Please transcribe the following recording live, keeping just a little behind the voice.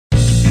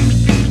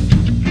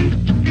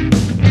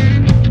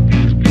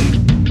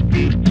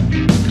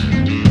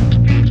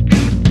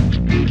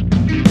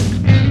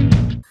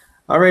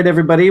All right,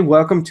 everybody,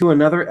 welcome to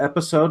another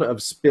episode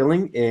of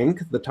Spilling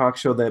Ink, the talk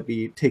show that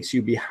takes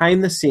you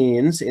behind the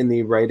scenes in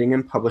the writing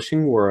and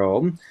publishing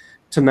world.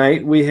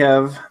 Tonight we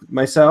have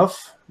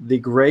myself, the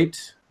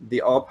great,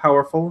 the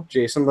all-powerful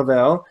Jason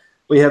Lavelle.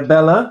 We have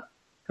Bella.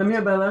 Come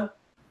here, Bella.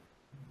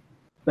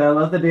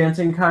 Bella, the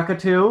dancing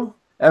cockatoo,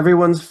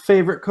 everyone's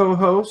favorite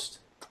co-host.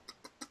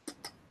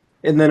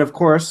 And then, of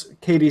course,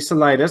 Katie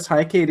Salidas.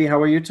 Hi, Katie. How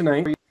are you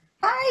tonight?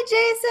 Hi,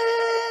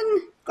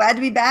 Jason. Glad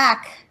to be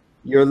back.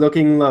 You're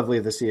looking lovely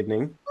this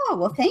evening. Oh,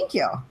 well, thank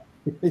you.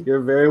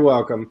 You're very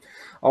welcome.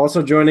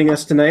 Also joining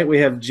us tonight, we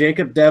have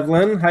Jacob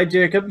Devlin. Hi,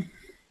 Jacob.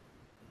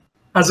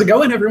 How's it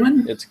going,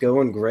 everyone? It's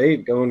going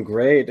great, going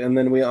great. And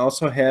then we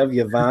also have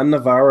Yvonne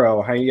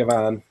Navarro. Hi,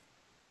 Yvonne.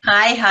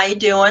 Hi, how you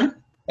doing?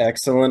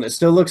 Excellent. It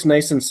still looks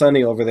nice and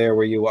sunny over there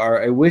where you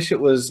are. I wish it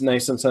was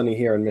nice and sunny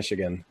here in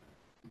Michigan.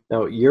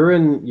 Now, you're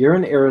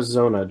in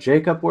Arizona.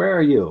 Jacob, where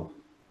are you?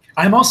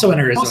 I'm also in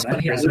Arizona.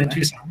 I'm in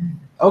Tucson.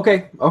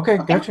 Okay,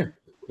 gotcha.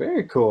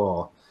 Very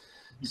cool.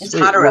 It's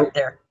hotter up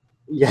there.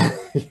 Yeah,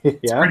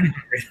 yeah.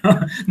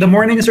 The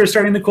mornings are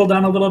starting to cool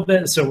down a little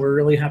bit, so we're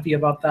really happy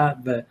about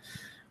that. But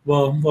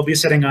we'll be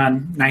sitting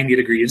on 90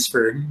 degrees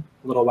for a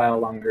little while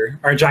longer.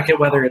 Our jacket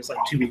weather is like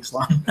 2 weeks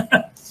long.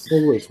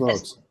 Holy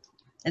smokes!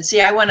 And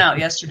see, I went out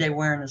yesterday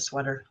wearing a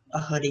sweater,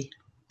 a hoodie.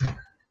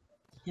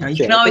 You know,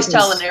 you can always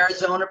tell an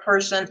Arizona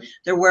person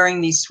they're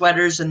wearing these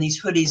sweaters and these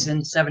hoodies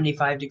in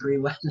 75-degree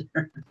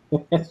weather.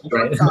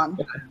 Right.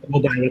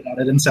 We'll die without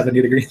it in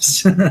 70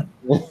 degrees.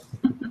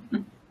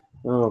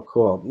 Oh,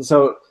 cool.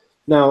 So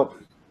now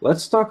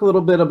let's talk a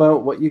little bit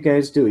about what you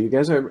guys do. You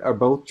guys are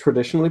both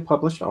traditionally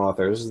published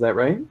authors. Is that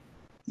right?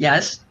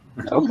 Yes.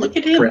 Oh, okay. look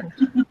at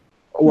him.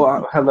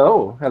 Well,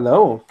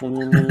 hello.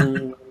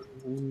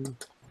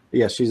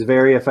 Yes, she's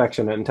very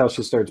affectionate until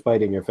she starts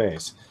biting your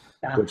face,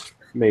 which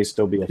may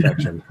still be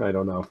affection. I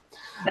don't know.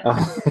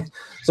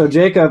 So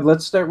Jacob,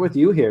 let's start with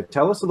you here.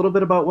 Tell us a little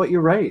bit about what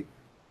you write.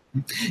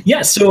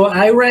 Yeah, so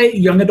I write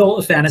young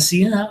adult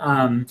fantasy.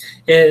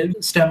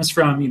 It stems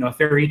from,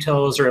 fairy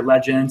tales or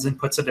legends and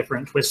puts a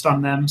different twist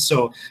on them.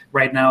 So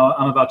right now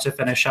I'm about to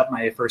finish up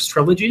my first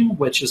trilogy,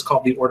 which is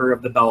called The Order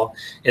of the Bell.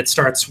 It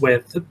starts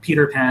with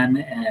Peter Pan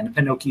and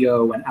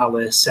Pinocchio and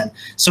Alice. And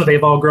so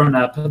they've all grown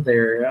up.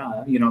 They're,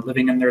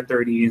 living in their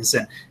 30s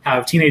and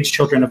have teenage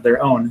children of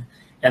their own.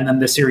 And then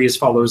the series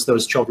follows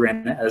those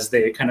children as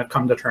they kind of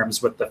come to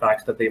terms with the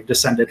fact that they've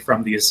descended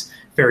from these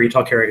fairy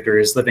tale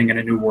characters living in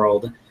a new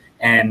world.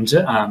 And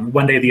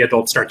one day the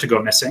adults start to go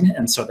missing.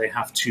 And so they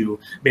have to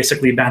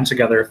basically band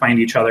together, find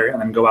each other,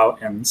 and then go out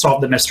and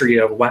solve the mystery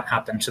of what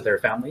happened to their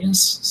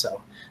families.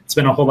 So it's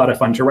been a whole lot of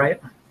fun to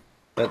write.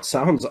 That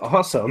sounds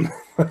awesome.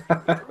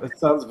 That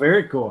sounds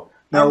very cool.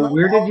 Now,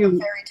 where did you...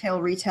 fairy tale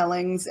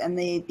retellings and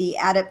the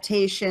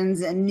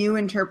adaptations and new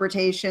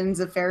interpretations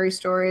of fairy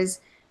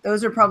stories.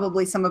 Those are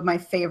probably some of my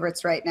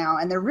favorites right now.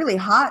 And they're really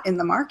hot in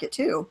the market,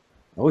 too.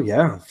 Oh,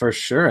 yeah, for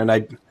sure. And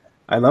I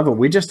love it.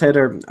 We just had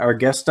our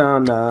guest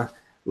on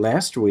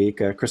last week,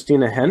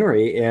 Christina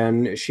Henry,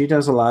 and she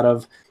does a lot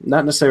of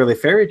not necessarily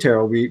fairy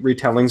tale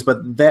retellings,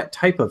 but that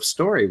type of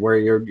story where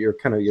you're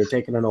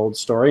taking an old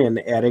story and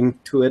adding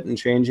to it and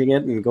changing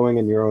it and going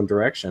in your own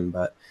direction.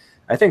 But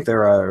I think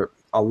they're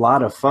a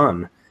lot of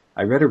fun.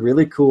 I read a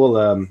really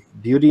cool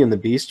Beauty and the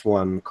Beast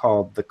one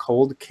called The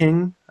Cold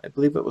King, I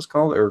believe it was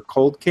called, or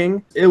Cold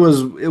King. It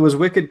was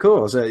wicked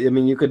cool. So, I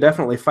mean, you could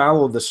definitely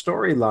follow the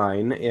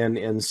storyline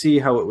and see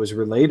how it was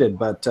related,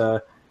 but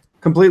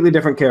completely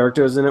different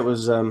characters, and it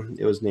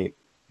was neat.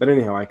 But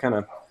anyhow, I kind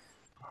of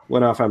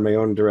went off on my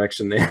own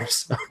direction there.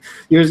 So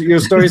your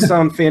stories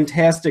sound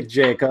fantastic,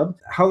 Jacob.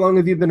 How long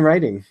have you been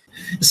writing?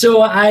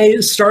 So I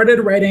started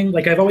writing,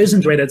 I've always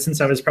enjoyed it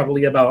since I was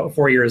probably about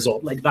 4 years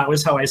old. That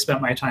was how I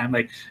spent my time.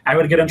 I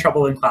would get in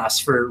trouble in class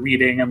for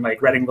reading and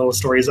writing little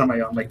stories on my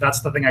own. That's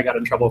the thing I got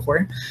in trouble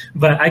for.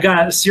 But I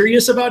got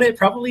serious about it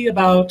probably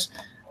about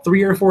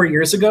 3 or 4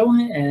 years ago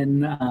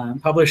and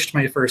published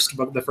my first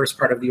book, the first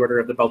part of the Order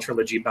of the Bell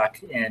trilogy,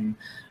 back in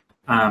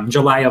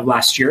July of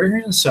last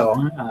year.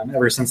 So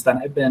ever since then,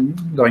 I've been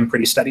going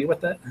pretty steady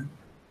with it.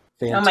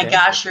 Fantastic. Oh my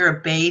gosh, you're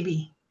a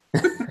baby.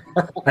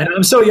 I know,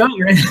 I'm so young,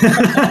 right?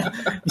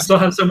 I still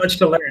have so much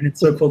to learn. It's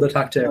so cool to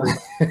talk to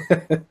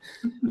everyone.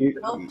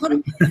 Well, put a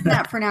pin in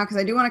that for now, because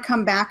I do want to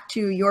come back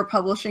to your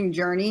publishing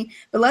journey.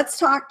 But let's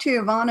talk to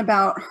Yvonne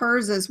about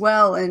hers as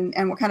well and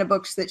what kind of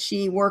books that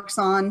she works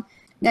on.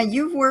 Now,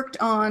 you've worked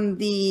on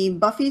the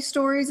Buffy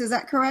stories, is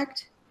that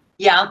correct?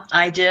 Yeah,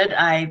 I did.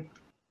 I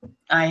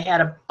had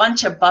a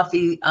bunch of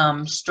Buffy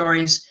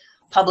stories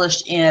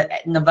published in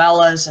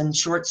novellas and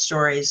short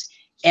stories,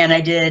 and I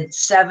did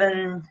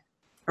 7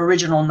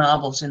 original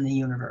novels in the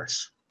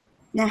universe.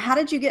 Now, how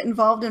did you get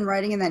involved in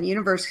writing in that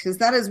universe? Because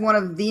that is one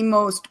of the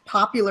most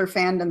popular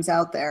fandoms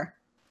out there.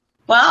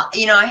 Well,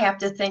 I have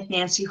to thank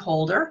Nancy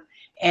Holder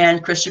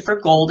and Christopher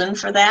Golden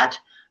for that.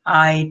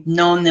 I'd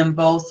known them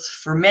both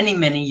for many,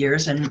 many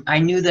years, and I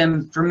knew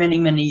them for many,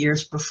 many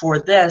years before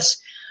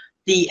this.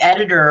 The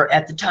editor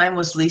at the time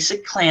was Lisa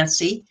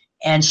Clancy,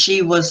 and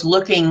she was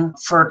looking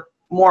for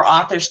more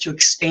authors to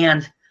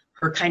expand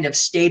her kind of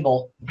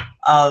stable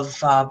of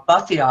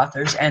Buffy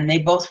authors, and they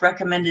both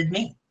recommended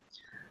me.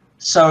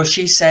 So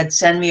she said,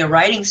 send me a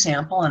writing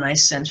sample, and I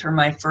sent her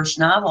my first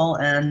novel,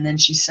 and then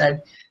she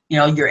said, you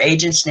know, your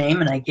agent's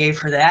name, and I gave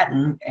her that,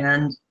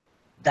 and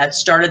that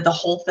started the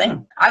whole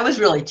thing. I was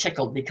really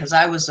tickled because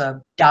I was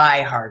a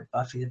die-hard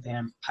Buffy the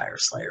Vampire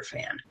Slayer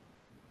fan.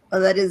 Oh,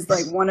 that is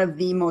like one of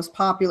the most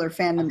popular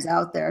fandoms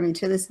out there. I mean,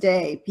 to this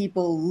day,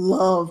 people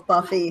love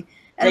Buffy.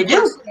 And They of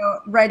course, do. you know,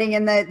 writing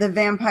in the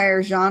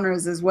vampire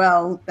genres as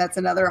well, that's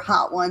another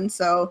hot one.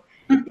 So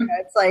you know,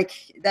 it's like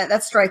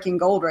that's striking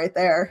gold right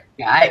there.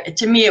 Yeah,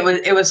 to me,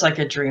 it was like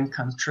a dream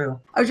come true.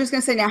 I was just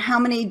going to say, now, how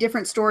many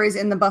different stories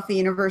in the Buffy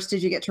universe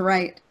did you get to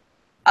write?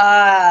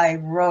 I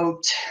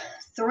wrote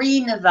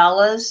 3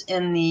 novellas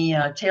in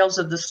the Tales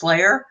of the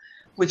Slayer,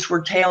 which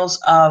were tales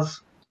of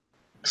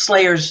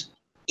Slayers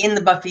in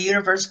the Buffy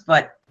universe,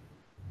 but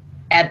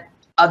at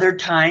other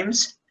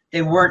times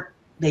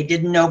they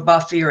didn't know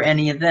Buffy or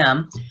any of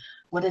them.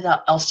 What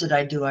else did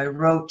I do? I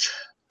wrote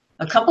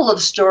a couple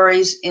of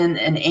stories in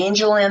an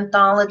Angel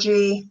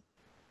anthology,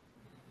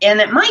 and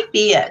it might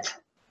be it.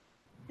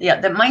 Yeah,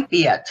 that might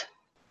be it.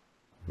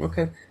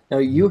 Okay. Now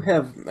you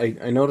have,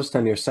 I noticed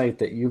on your site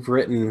that you've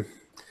written,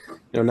 you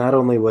know, not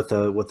only with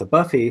the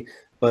Buffy,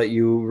 but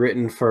you've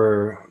written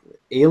for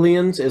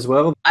Aliens as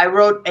well. I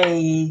wrote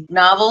a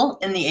novel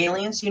in the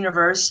Aliens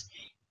universe.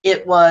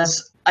 It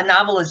was a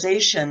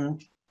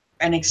novelization,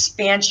 an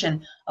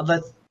expansion of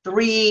a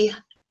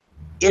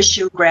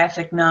 3-issue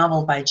graphic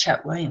novel by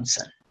Chet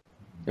Williamson.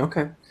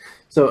 Okay.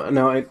 So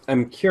now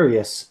I'm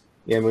curious,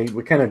 yeah,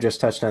 we kind of just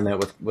touched on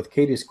that with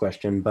Katie's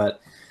question, but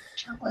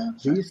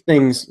these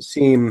things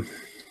seem,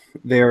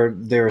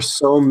 they're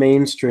so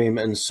mainstream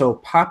and so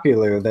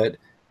popular that,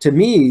 to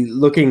me,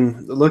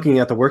 looking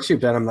at the works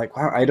you've done, I'm like,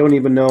 wow, I don't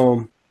even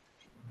know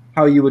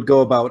how you would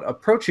go about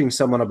approaching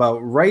someone about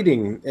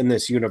writing in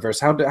this universe.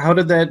 How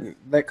did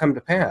that come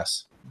to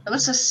pass? It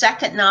was the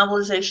second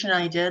novelization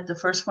I did. The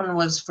first one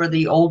was for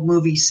the old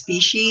movie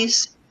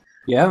Species.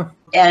 Yeah.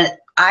 And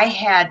I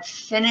had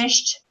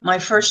finished my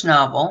first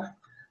novel.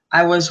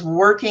 I was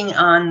working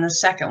on the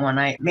second one.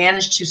 I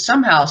managed to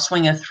somehow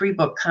swing a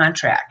 3-book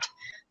contract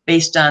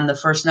based on the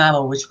first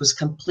novel, which was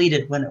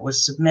completed when it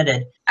was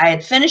submitted. I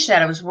had finished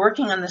that. I was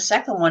working on the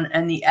second one,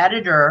 and the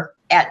editor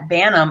at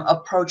Bantam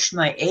approached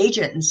my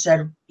agent and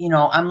said, you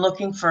know, I'm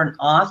looking for an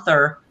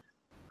author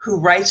who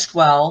writes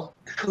well,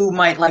 who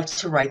might like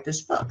to write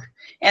this book.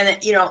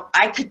 And, you know,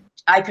 I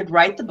could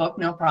write the book,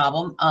 no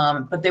problem,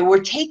 but they were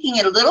taking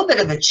it a little bit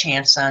of a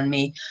chance on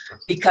me,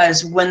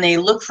 because when they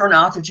look for an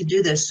author to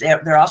do this,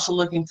 they're also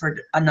looking for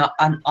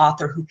an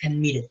author who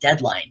can meet a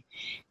deadline.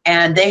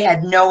 And they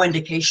had no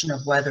indication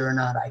of whether or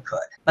not I could.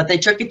 But they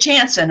took a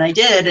chance, and I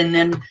did. And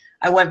then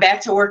I went back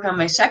to work on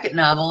my second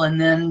novel,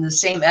 and then the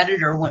same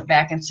editor went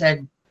back and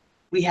said,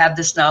 we have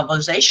this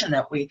novelization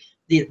that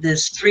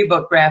this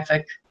 3-book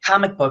graphic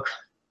comic book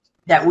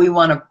that we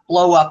want to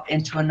blow up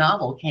into a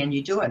novel. Can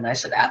you do it? And I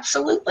said,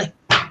 absolutely.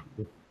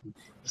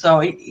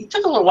 So it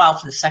took a little while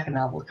for the second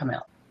novel to come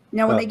out.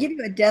 Now, when they give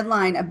you a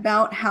deadline,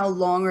 about how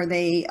long are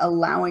they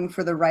allowing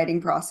for the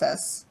writing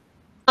process?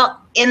 Well,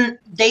 in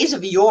days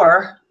of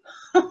yore,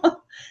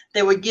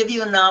 they would give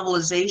you a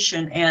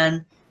novelization,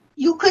 and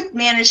you could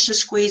manage to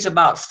squeeze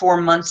about 4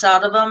 months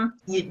out of them.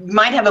 You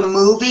might have a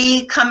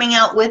movie coming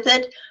out with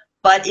it,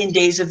 but in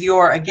days of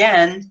yore,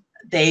 again,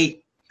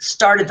 they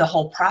started the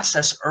whole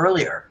process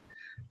earlier.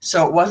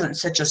 So it wasn't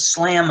such a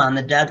slam on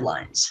the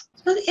deadlines.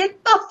 So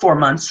about 4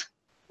 months.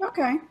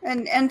 Okay.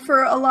 And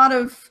for a lot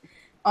of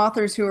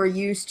authors who are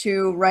used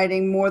to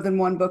writing more than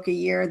 1 book a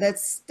year, that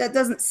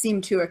doesn't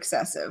seem too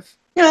excessive.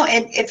 You know,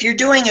 and if you're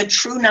doing a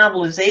true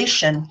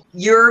novelization,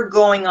 you're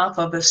going off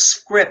of a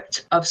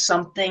script of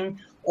something,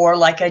 or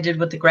like I did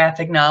with the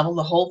graphic novel,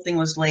 the whole thing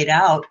was laid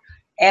out,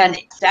 and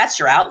that's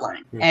your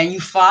outline. And you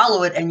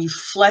follow it, and you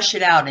flesh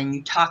it out, and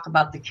you talk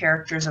about the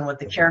characters and what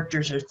the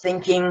characters are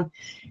thinking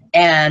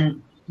and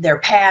their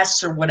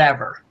pasts or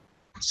whatever.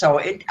 So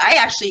I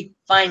actually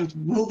find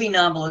movie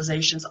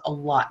novelizations a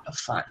lot of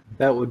fun.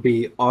 That would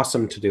be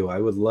awesome to do. I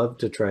would love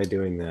to try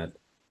doing that.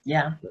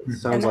 Yeah.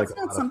 Sounds like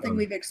that's not something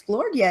we've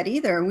explored yet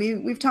either.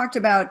 We've talked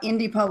about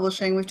indie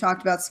publishing, we've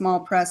talked about small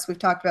press, we've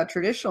talked about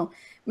traditional.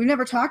 We've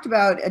never talked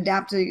about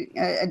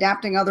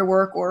adapting other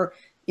work, or,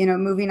 you know,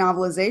 movie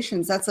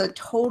novelizations. That's a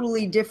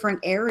totally different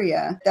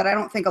area that I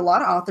don't think a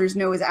lot of authors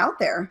know is out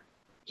there.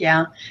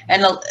 Yeah.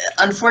 And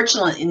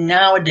unfortunately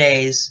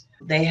nowadays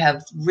they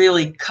have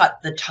really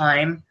cut the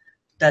time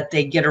that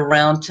they get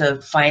around to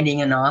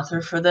finding an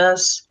author for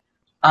this.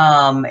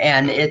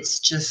 And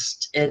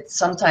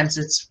sometimes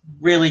it's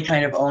really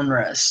kind of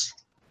onerous,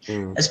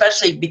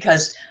 especially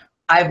because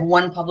I have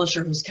one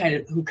publisher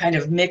who kind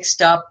of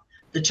mixed up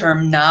the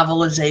term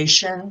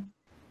novelization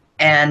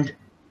and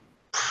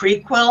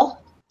prequel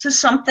to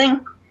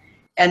something,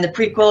 and the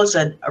prequel is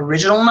an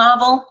original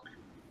novel.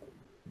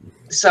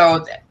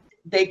 So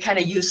they kind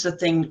of use the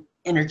thing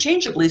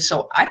interchangeably.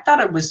 So I thought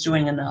I was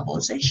doing a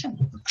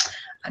novelization.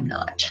 I'm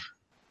not.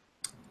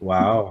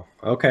 Wow.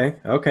 Okay.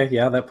 Okay.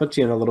 Yeah, that puts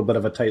you in a little bit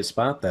of a tight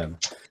spot then.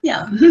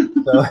 Yeah.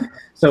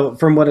 So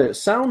from what it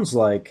sounds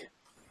like,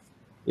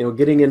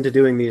 getting into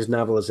doing these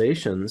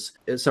novelizations,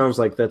 it sounds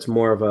like that's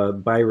more of a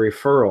by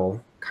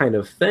referral kind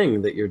of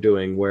thing that you're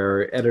doing,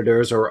 where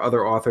editors or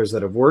other authors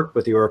that have worked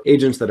with you or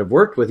agents that have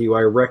worked with you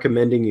are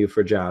recommending you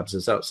for jobs.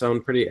 Does that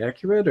sound pretty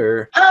accurate?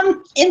 Or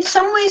In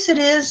some ways it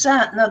is.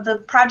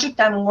 The project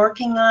I'm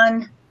working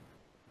on,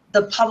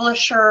 the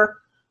publisher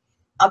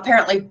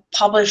apparently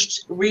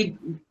published,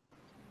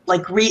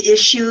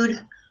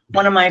 reissued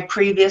one of my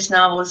previous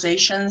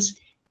novelizations,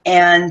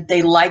 and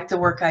they liked the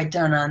work I'd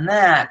done on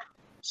that.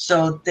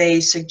 So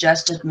they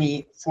suggested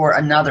me for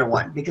another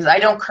one because I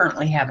don't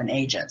currently have an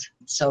agent.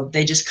 So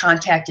they just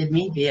contacted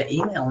me via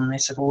email and they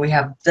said, well, we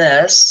have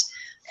this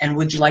and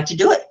would you like to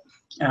do it?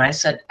 And I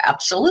said,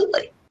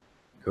 absolutely.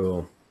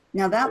 cool.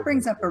 Now that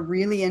brings up a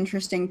really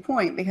interesting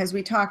point, because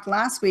we talked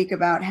last week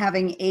about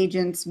having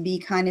agents be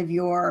kind of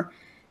your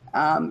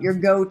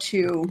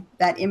go-to,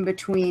 that in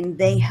between.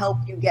 They help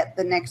you get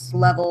the next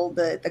level,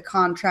 the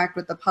contract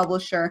with the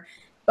publisher.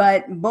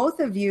 But both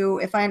of you,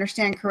 if I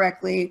understand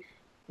correctly,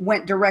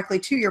 went directly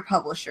to your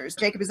publishers.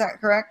 Jacob, is that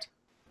correct?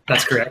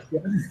 That's correct.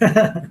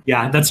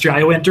 Yeah, that's true.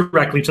 I went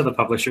directly to the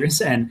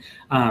publishers, and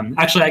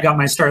actually I got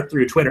my start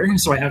through Twitter,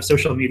 so I have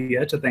social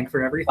media to thank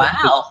for everything.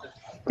 Wow.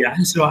 Yeah,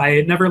 so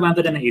I never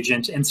landed an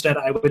agent. Instead,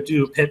 I would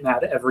do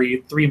PitMad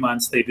every 3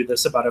 months. They do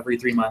this about every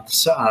 3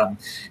 months.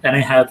 And I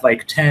had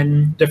like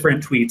 10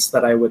 different tweets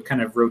that I would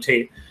kind of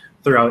rotate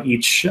throughout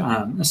each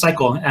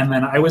cycle. And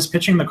then I was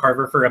pitching the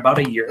Carver for about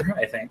a year,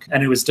 I think.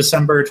 And it was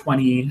December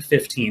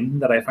 2015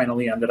 that I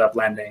finally ended up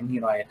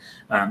landing. I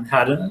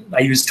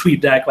used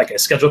TweetDeck, like I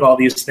scheduled all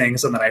these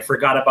things, and then I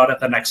forgot about it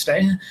the next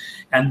day.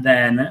 And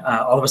then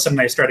all of a sudden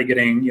I started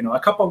getting, a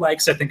couple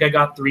likes. I think I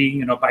got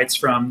 3, bites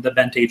from the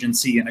Bent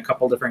agency and a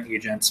couple different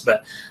agents.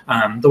 But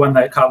the one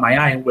that caught my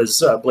eye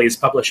was Blaze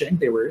Publishing.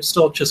 They were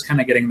still just kind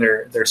of getting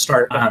their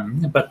start.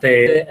 And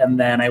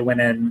then I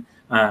went in,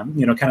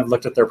 kind of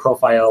looked at their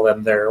profile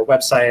and their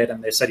website,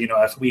 and they said,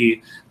 if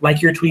we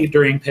like your tweet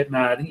during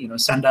PitMad,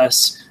 send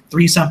us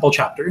 3 sample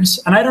chapters.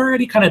 And I'd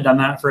already kind of done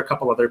that for a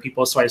couple other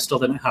people, so I still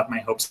didn't have my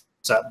hopes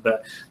up,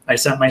 but I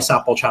sent my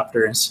sample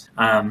chapters.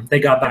 They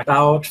got back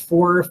about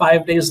 4 or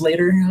 5 days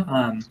later.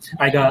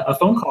 I got a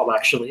phone call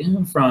actually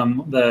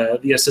from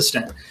the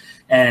assistant.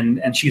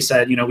 And she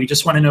said, we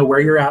just want to know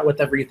where you're at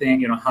with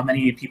everything. How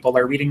many people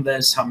are reading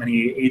this? How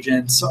many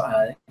agents,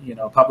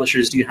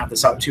 publishers do you have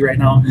this out to right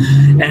now?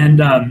 And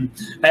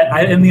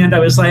in the end, I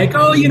was like,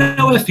 oh,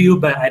 a few,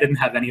 but I didn't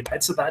have any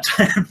bites at that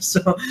time.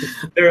 So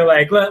they were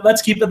like,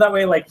 let's keep it that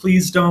way. Like,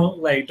 please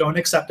don't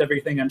accept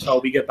everything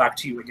until we get back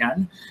to you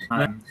again.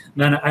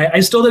 Then I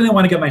still didn't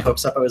want to get my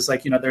hopes up. I was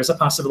like, there's a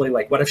possibility,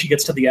 like, what if she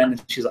gets to the end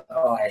and she's like,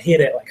 oh, I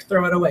hate it, like,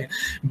 throw it away.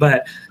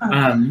 But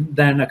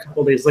then a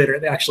couple days later,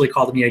 they actually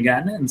called me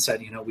again and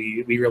said,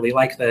 we really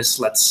like this.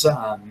 Let's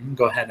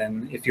go ahead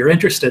and, if you're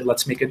interested,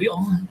 let's make a deal.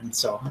 And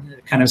so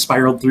it kind of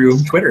spiraled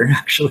through Twitter,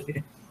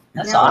 actually.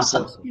 That's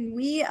awesome. Can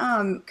we,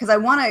 because I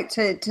want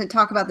to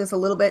talk about this a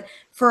little bit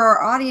for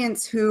our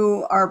audience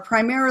who are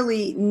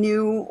primarily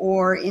new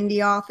or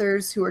indie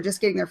authors who are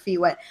just getting their feet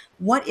wet.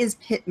 What is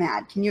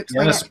PitMad? Can you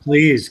explain? Yes,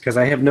 please, because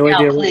I have no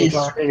idea what you're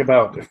talking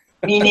about.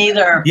 Me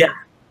neither. Yeah.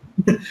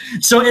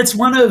 So it's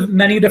one of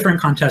many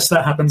different contests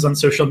that happens on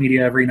social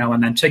media every now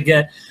and then to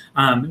get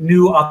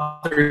new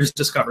authors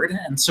discovered.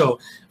 And so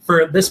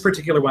for this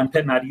particular one,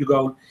 PitMad, you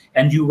go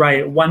and you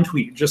write 1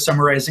 tweet, just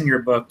summarizing your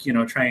book,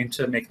 trying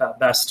to make that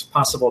best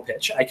possible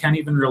pitch. I can't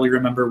even really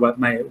remember what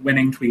my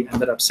winning tweet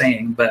ended up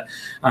saying, but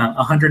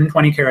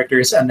 120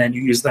 characters, and then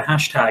you use the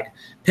hashtag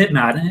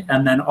PitMad,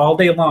 and then all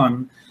day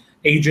long,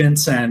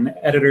 agents and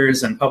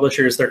editors and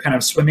publishers, they're kind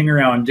of swimming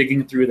around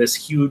digging through this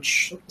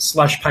huge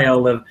slush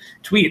pile of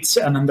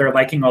tweets, and then they're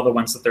liking all the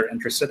ones that they're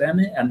interested in.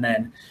 And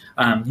then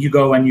you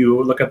go and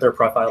you look at their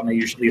profile, and they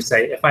usually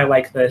say, if I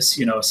like this,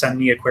 send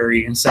me a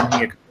query and send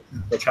me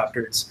the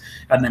chapters,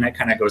 and then it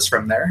kind of goes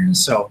from there.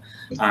 So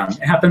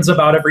it happens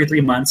about every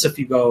 3 months. If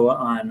you go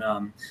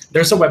on,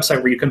 there's a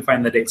website where you can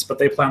find the dates, but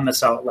they plan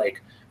this out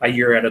like a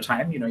year at a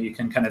time. You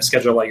can kind of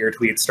schedule out your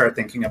tweets, start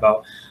thinking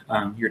about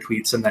your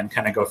tweets, and then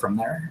kind of go from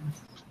there.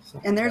 So,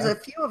 and there's a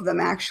few of them,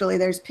 actually.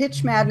 There's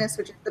Pitch Madness,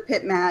 which is the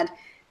PitMad.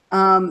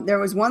 There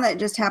was one that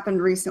just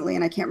happened recently,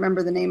 and I can't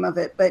remember the name of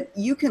it, but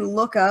you can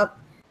look up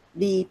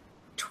the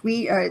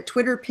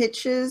Twitter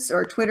pitches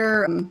or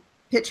Twitter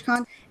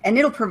PitchCon, and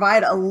it'll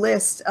provide a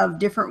list of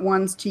different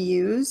ones to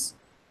use.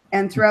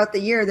 And throughout the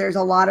year, there's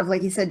a lot of,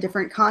 like you said,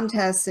 different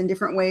contests and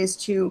different ways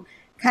to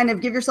kind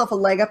of give yourself a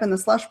leg up in the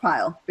slush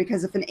pile.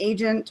 Because if an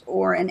agent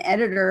or an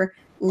editor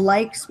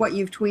likes what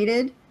you've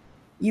tweeted,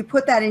 you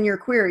put that in your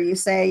query. You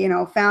say,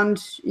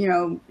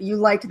 you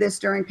liked this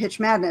during Pitch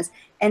Madness,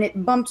 and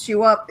it bumps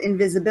you up in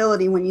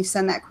visibility when you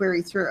send that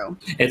query through.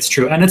 It's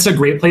true. And it's a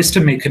great place to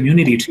make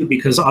community too,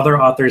 because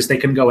other authors, they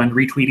can go and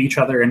retweet each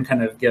other and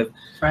kind of give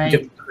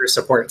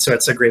support. So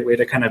it's a great way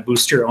to kind of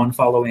boost your own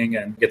following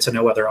and get to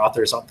know other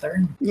authors out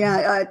there.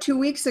 Yeah. 2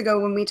 weeks ago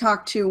when we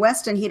talked to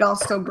Weston, he'd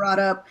also brought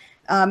up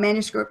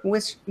manuscript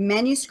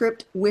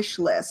wish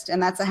list,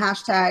 and that's a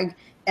hashtag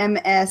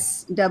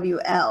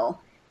MSWL,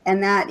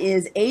 and that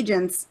is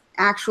agents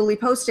actually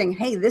posting,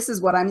 hey, this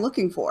is what I'm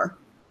looking for.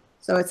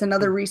 So it's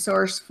another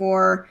resource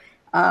for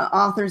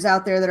authors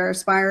out there that are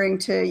aspiring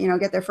to,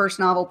 get their first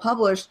novel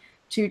published,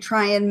 to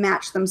try and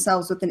match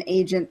themselves with an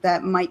agent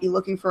that might be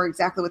looking for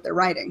exactly what they're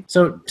writing.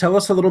 So tell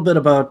us a little bit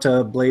about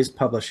Blaze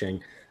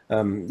Publishing.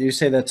 You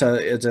say it's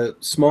a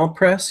small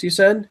press, you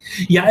said?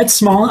 Yeah, it's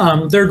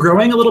small. They're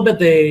growing a little bit.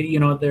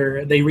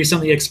 They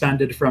recently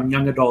expanded from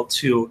young adult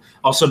to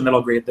also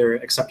middle grade. They're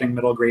accepting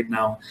middle grade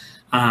now.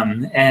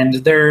 And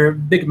their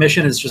big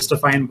mission is just to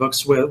find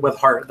books with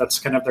heart. That's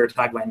kind of their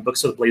tagline,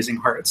 books with blazing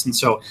hearts. And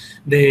so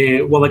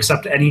they will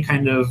accept any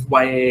kind of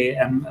YA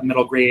and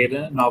middle grade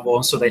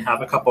novel. So they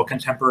have a couple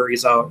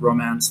contemporaries out,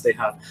 romance. They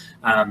have,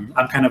 I'm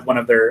kind of one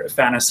of their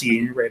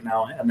fantasy right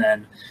now. And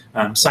then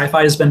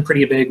sci-fi has been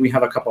pretty big. We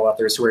have a couple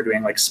authors who are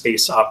doing like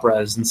space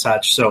operas and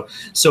such.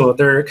 So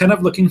they're kind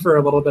of looking for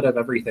a little bit of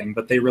everything,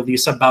 but they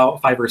release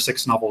about 5 or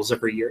 6 novels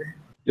every year.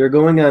 You're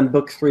going on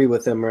book 3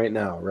 with them right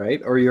now,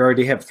 right? Or you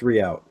already have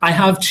 3 out? I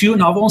have 2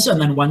 novels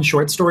and then 1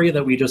 short story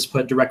that we just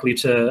put directly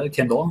to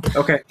Kindle.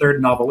 Okay.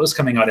 Third novel is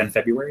coming out in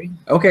February.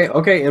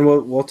 Okay, and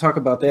we'll talk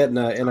about that in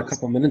a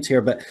couple minutes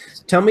here. But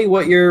tell me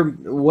what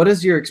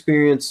has your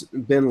experience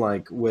been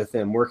like with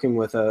them working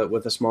with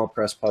a small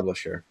press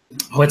publisher?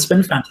 Oh, it's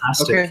been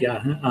fantastic. Okay.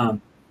 Yeah.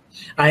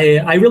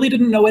 I really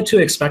didn't know what to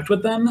expect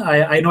with them.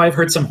 I know I've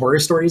heard some horror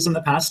stories in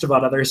the past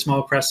about other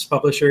small press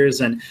publishers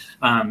and,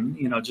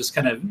 just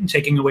kind of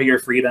taking away your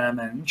freedom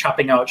and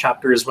chopping out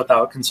chapters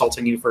without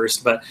consulting you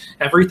first. But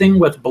everything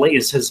with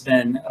Blaze has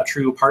been a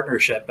true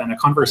partnership and a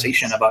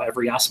conversation about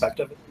every aspect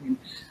of it.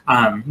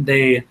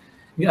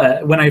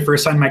 When I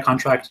first signed my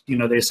contract,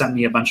 they sent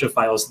me a bunch of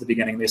files at the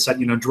beginning. They said,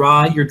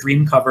 draw your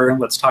dream cover and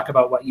let's talk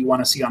about what you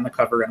want to see on the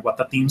cover and what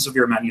the themes of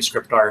your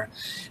manuscript are.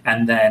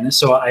 And then,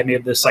 so I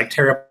made this like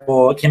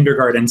terrible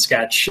kindergarten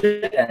sketch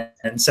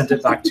and sent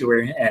it back to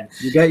her. And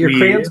you got your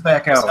crayons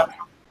back out.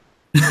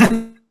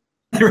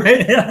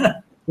 Right? Yeah.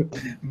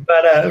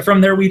 But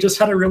from there, we just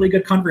had a really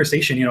good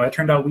conversation. It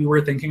turned out we were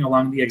thinking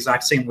along the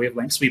exact same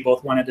wavelengths. We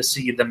both wanted to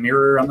see the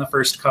mirror on the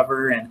first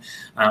cover, and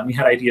we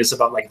had ideas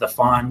about like the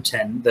font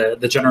and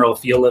the general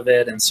feel of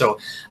it. And so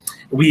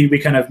we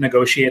kind of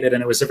negotiated,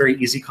 and it was a very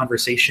easy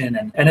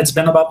conversation. And it's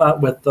been about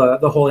that with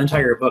the whole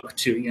entire book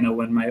too.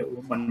 When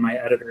my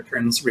editor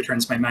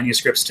returns my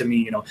manuscripts to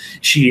me,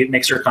 she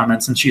makes her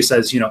comments and she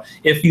says,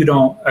 if you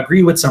don't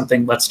agree with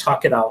something, let's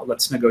talk it out.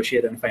 Let's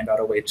negotiate and find out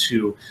a way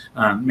to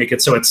make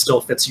it so it still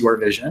fits your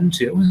vision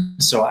too.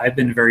 So I've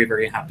been very,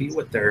 very happy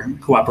with their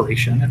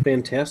cooperation.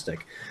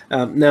 Fantastic.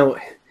 Now,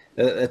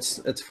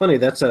 it's funny.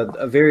 That's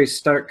a very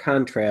stark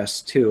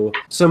contrast to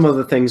some of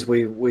the things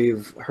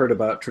we've heard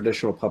about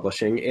traditional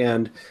publishing.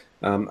 And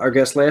our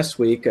guest last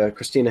week,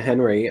 Christina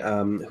Henry,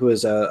 who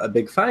is a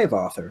Big 5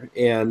 author,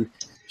 and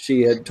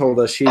she had told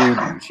us she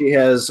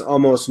has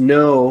almost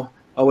no.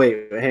 Oh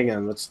wait, hang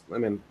on.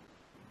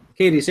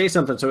 Katie, say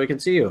something so we can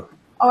see you.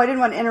 Oh, I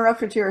didn't want to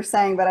interrupt what you were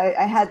saying, but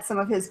I had some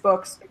of his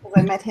books because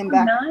I met him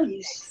back in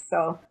Phoenix.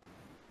 So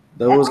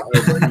those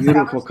are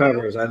beautiful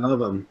covers. I love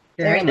them.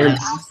 Very nice.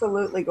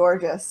 Absolutely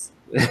gorgeous.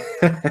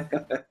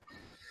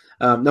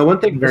 Now, one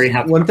thing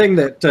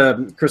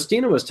that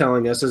Christina was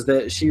telling us is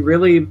that she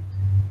really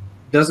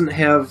doesn't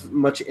have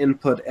much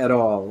input at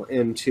all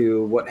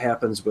into what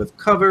happens with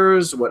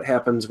covers, what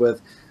happens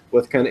with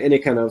kind of any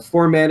kind of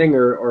formatting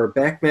or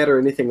back matter or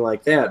anything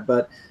like that.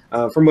 But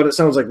from what it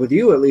sounds like with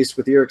you, at least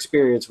with your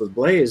experience with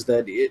Blaze,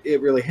 that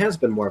it really has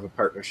been more of a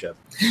partnership.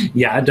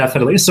 Yeah,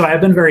 definitely. So I've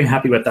been very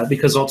happy with that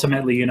because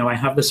ultimately, I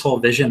have this whole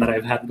vision that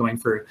I've had going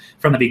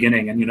from the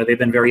beginning, and they've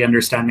been very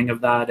understanding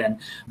of that,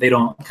 and they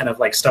don't kind of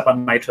like step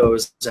on my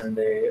toes,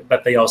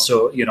 but they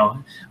also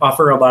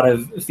offer a lot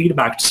of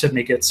feedback to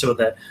make it so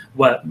that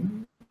what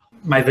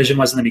my vision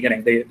was in the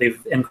beginning,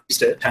 they've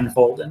increased it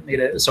tenfold and made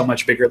it so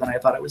much bigger than I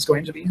thought it was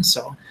going to be.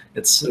 So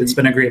it's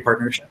been a great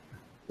partnership.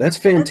 That's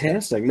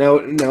fantastic.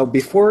 Now,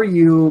 before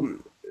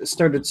you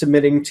started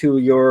submitting to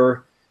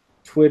your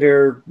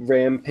Twitter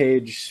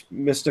rampage,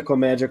 mystical,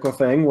 magical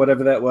thing,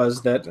 whatever that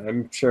was, that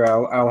I'm sure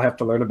I'll have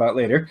to learn about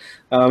later.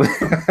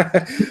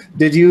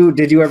 Did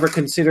you ever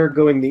consider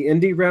going the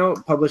indie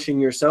route, publishing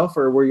yourself,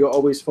 or were you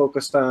always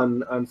focused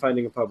on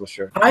finding a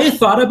publisher? I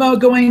thought about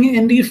going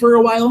indie for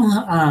a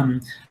while.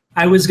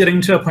 I was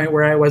getting to a point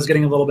where I was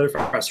getting a little bit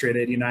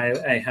frustrated.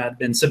 I had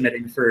been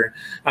submitting for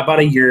about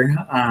a year.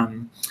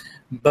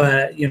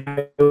 But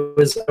I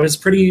was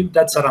pretty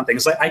dead set on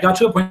things. Like I got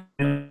to a point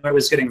where I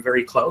was getting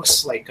very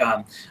close. Like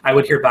I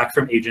would hear back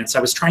from agents. I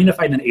was trying to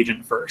find an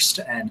agent first,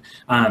 and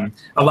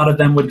a lot of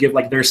them would give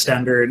like their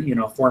standard,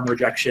 form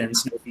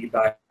rejections, no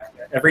feedback.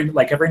 Every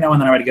now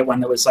and then I would get one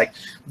that was like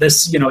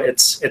this.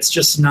 It's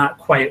just not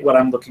quite what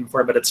I'm looking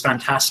for, but it's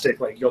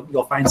fantastic. Like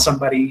you'll find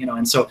somebody,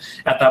 And so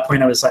at that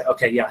point I was like,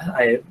 okay,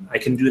 yeah, I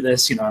can do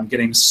this. I'm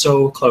getting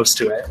so close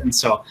to it, and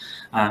so.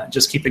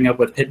 Just keeping up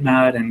with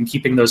PitMat and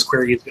keeping those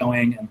queries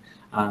going,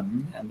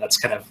 and that's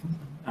kind of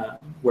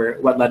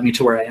what led me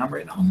to where I am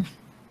right now.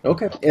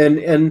 Okay,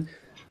 and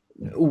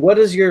what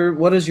does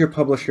your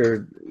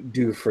publisher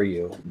do for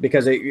you?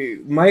 Because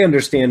my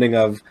understanding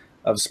of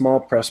small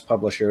press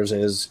publishers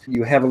is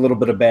you have a little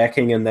bit of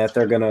backing in that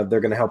they're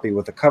gonna help you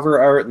with the cover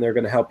art and they're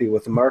gonna help you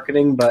with the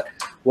marketing. But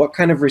what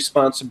kind of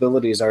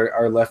responsibilities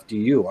are left to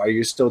you? Are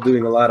you still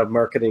doing a lot of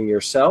marketing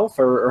yourself,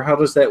 or how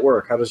does that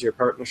work? How does your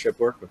partnership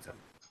work with them?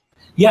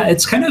 Yeah,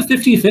 it's kind of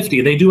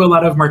 50-50. They do a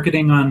lot of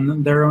marketing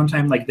on their own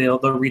time. Like they'll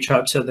reach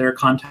out to their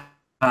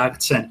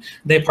contacts, and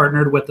they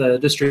partnered with a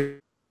distributor,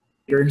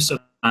 so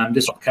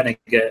just kind of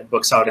get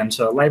books out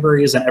into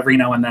libraries, and every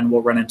now and then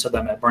we'll run into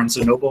them at Barnes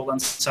and Noble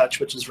and such,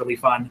 which is really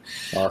fun.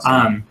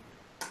 Awesome.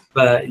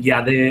 But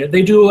yeah,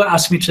 they do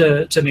ask me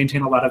to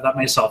maintain a lot of that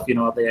myself. You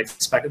know, they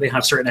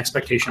have certain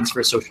expectations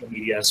for social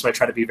media, so I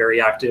try to be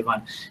very active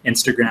on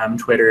Instagram,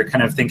 Twitter,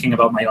 kind of thinking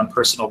about my own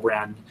personal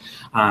brand.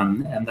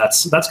 And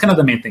that's kind of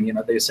the main thing. You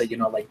know, they say, you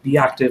know, like, be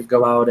active,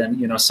 go out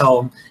and, you know,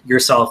 sell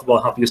yourself.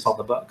 Will help you sell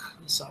the book.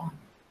 So.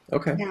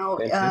 Okay. Now,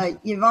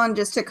 Yvonne,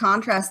 just to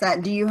contrast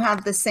that, do you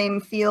have the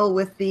same feel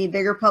with the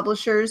bigger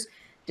publishers?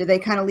 Do they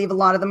kind of leave a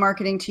lot of the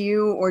marketing to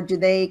you, or do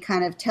they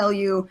kind of tell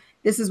you,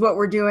 this is what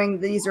we're doing,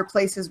 these are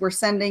places we're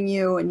sending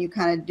you, and you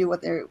kind of do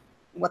what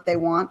they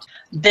want?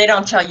 They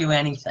don't tell you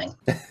anything.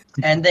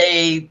 And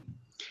they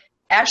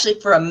actually,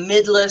 for a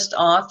mid-list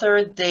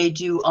author, they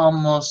do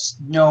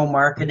almost no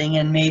marketing,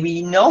 and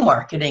maybe no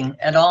marketing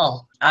at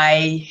all.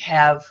 I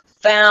have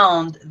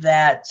found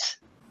that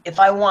if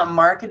I want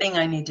marketing,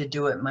 I need to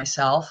do it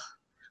myself.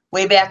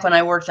 Way back when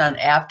I worked on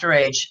After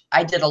Age,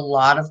 I did a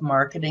lot of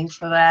marketing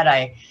for that.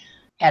 I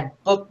had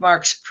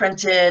bookmarks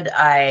printed.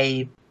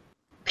 I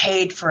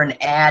paid for an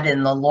ad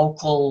in the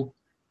local.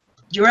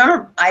 Do you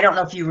remember? I don't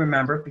know if you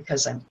remember,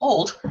 because I'm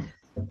old.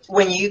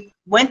 When you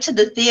went to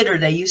the theater,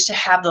 they used to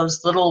have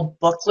those little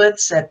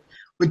booklets that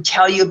would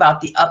tell you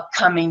about the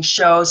upcoming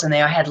shows, and they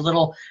had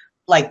little,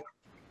 like,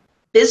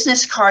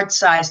 business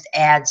card-sized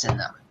ads in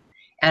them.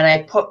 And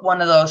I put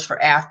one of those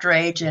for After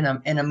Age in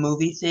a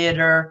movie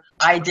theater.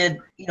 I did,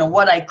 you know,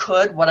 what I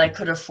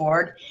could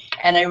afford.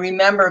 And I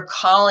remember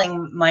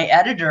calling my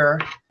editor,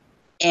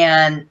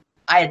 and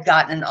I had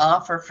gotten an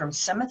offer from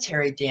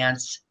Cemetery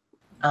Dance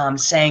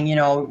saying, you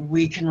know,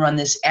 we can run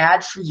this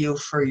ad for you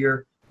for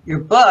your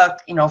book,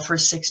 you know, for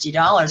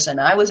 $60. And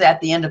I was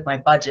at the end of my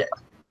budget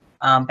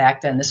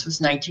back then. This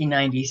was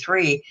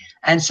 1993.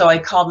 And so I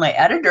called my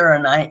editor,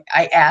 and I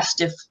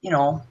asked if, you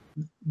know,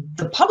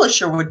 the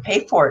publisher would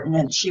pay for it. And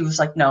then she was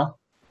like, no,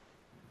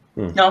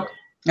 no,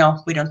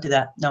 we don't do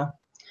that. No.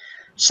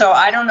 So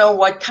I don't know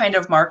what kind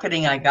of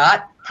marketing I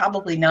got.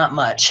 Probably not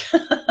much.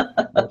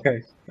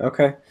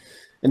 Okay.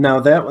 And now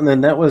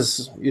that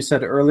was, you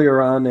said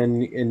earlier on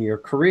in your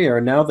career.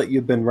 Now that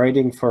you've been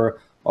writing for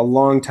a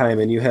long time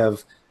and you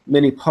have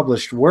many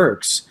published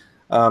works,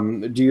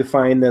 do you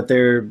find that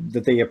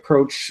they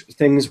approach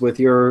things with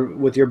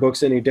your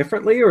books any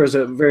differently, or is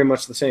it very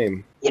much the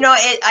same? You know,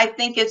 I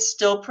think it's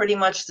still pretty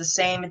much the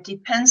same. It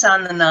depends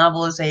on the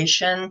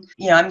novelization.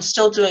 You know, I'm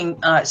still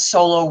doing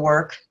solo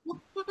work,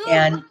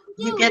 and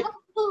you get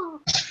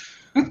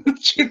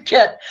you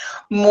get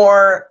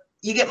more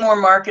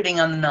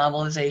marketing on the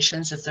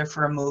novelizations if they're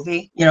for a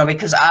movie. You know,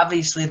 because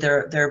obviously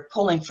they're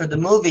pulling for the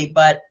movie.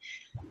 But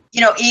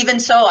you know, even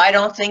so, I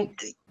don't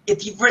think,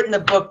 if you've written a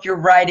book, you're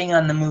riding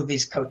on the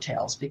movie's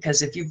coattails,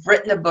 because if you've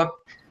written a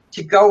book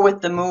to go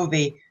with the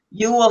movie,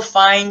 you will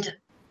find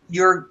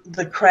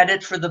the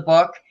credit for the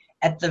book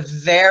at the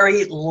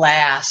very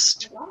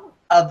last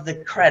of the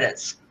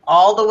credits,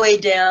 all the way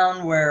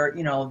down where,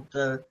 you know,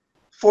 the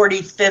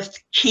 45th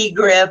key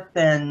grip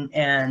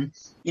and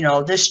you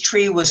know, this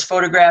tree was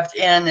photographed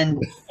in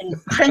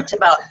print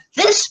about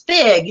this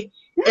big.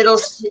 It'll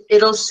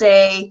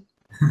say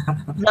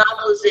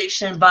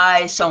novelization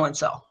by so and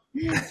so.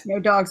 No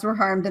dogs were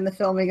harmed in the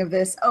filming of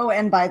this. Oh,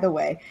 and by the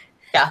way.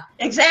 Yeah,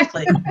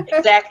 exactly.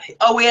 Exactly.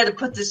 Oh, we had to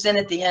put this in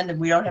at the end, and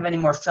we don't have any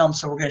more film,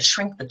 so we're going to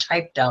shrink the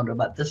type down to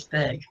about this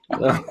big.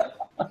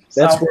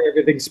 That's where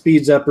everything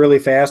speeds up really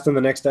fast and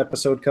the next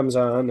episode comes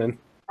on. And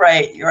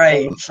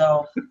Right.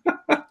 So,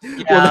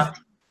 yeah.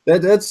 Well,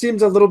 that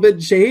seems a little bit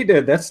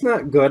jaded. That's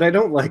not good. I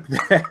don't like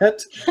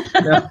that.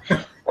 No.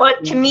 Well,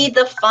 to me,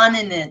 the fun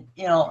in it,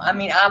 you know, I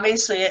mean,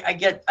 obviously I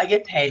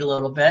get paid a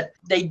little bit.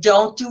 They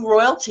don't do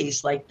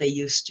royalties like they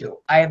used to.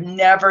 I have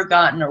never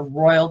gotten a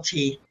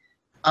royalty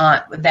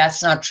on,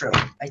 that's not true.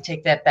 I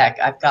take that back.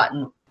 I've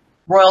gotten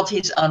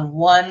royalties on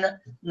one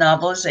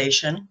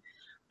novelization,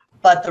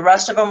 but the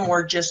rest of them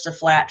were just a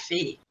flat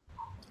fee.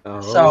 Oh.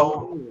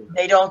 So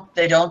they don't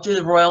do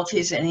the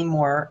royalties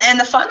anymore. And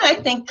the fun, I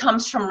think,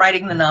 comes from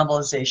writing the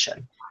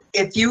novelization.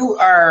 If you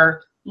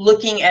are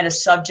looking at a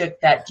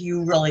subject that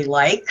you really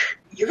like,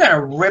 you're going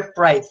to rip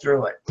right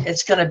through it.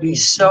 It's going to be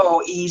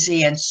so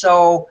easy and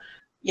so,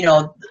 you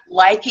know,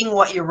 liking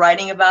what you're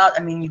writing about.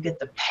 I mean, you get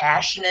the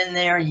passion in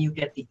there, and you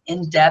get the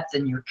in-depth,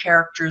 and your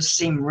characters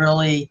seem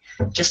really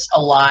just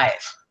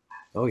alive.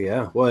 Oh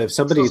yeah. Well, if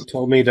somebody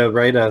told me to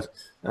write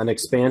an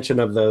expansion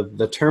of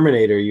the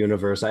Terminator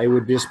universe, I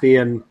would just be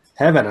in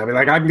heaven. I mean,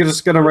 like, I'm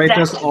just going to write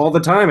this all the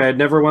time. I'd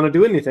never want to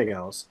do anything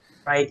else.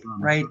 Right.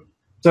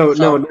 So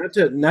no,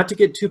 not to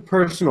get too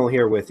personal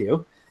here with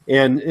you,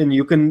 and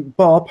you can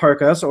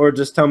ballpark us or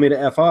just tell me to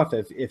F off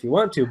if you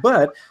want to,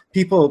 but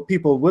people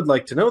would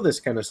like to know this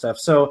kind of stuff.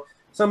 So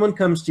someone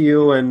comes to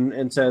you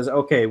and says,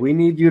 okay, we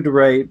need you to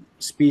write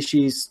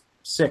Species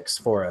 6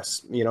 for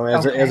us, you know,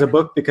 as a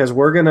book, because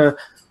we're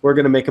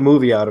gonna make a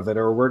movie out of it,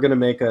 or we're gonna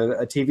make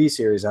a TV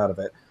series out of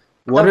it.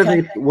 What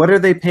are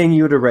they paying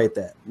you to write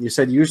that? You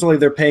said usually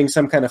they're paying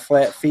some kind of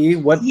flat fee.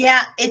 What?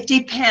 Yeah, it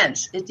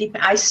depends.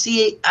 I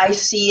see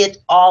it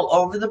all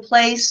over the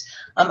place.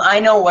 I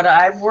know what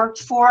I've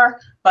worked for,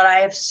 but I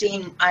have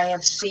seen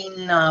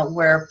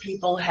where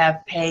people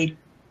have paid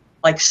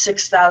like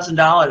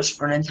 $6,000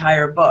 for an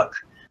entire book,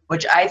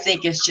 which I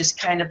think is just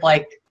kind of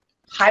like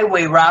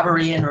highway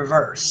robbery in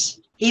reverse.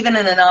 Even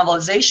in a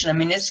novelization, I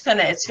mean, it's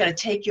gonna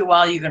take you a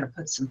while. You're gonna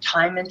put some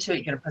time into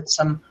it. You're gonna put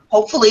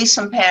hopefully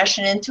some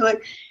passion into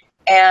it,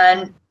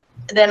 and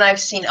then I've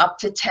seen up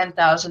to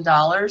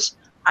 $10,000.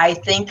 I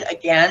think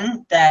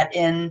again that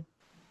in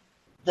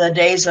the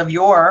days of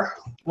yore,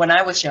 when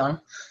I was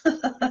young,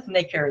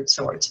 they carried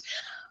swords.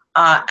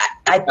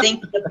 I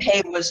think the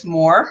pay was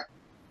more.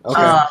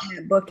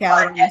 Okay. Book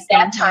out. At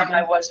that time,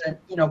 I wasn't.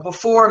 You know,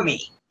 before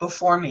me.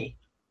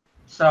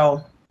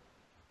 So.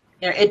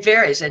 You know, it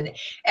varies, and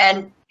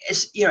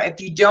you know, if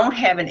you don't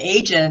have an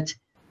agent,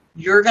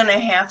 you're going to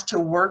have to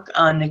work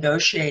on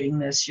negotiating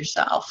this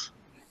yourself.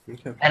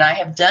 Okay. And I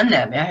have done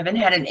that. I haven't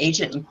had an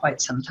agent in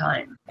quite some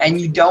time,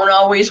 and you don't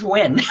always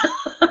win.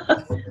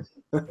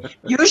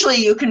 Usually,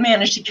 you can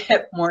manage to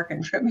get more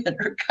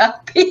contributor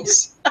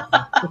copies.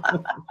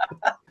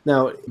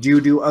 Now, do you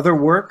do other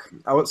work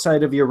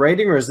outside of your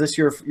writing, or is this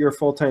your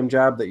full-time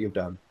job that you've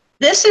done?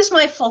 This is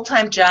my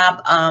full-time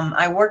job.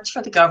 I worked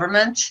for the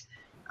government.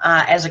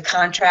 As a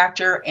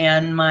contractor,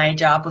 and my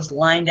job was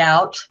lined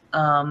out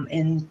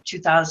in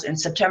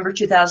September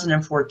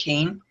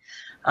 2014.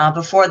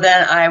 Before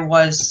then, I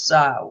was,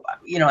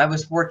 you know, I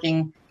was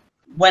working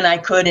when I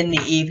could in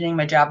the evening.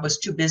 My job was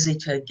too busy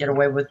to get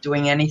away with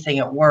doing anything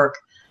at work.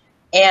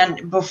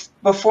 And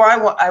before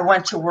I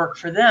went to work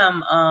for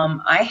them,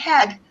 I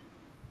had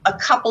a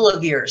couple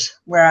of years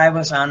where I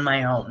was on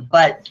my own.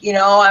 But you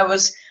know, I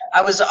was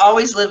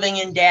always living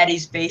in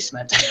Daddy's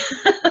basement.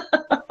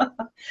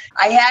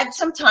 I had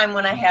some time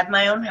when I had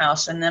my own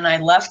house, and then I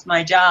left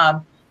my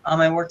job.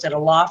 I worked at a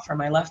law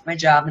firm. I left my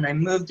job and I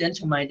moved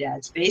into my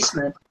dad's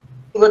basement.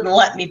 He wouldn't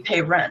let me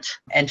pay rent.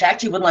 In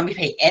fact, he wouldn't let me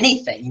pay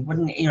anything. He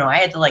wouldn't, you know, I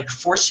had to like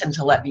force him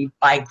to let me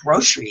buy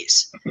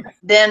groceries.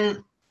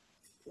 Then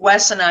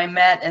Wes and I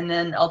met, and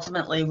then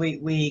ultimately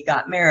we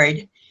got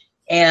married,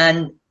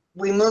 and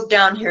we moved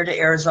down here to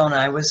Arizona.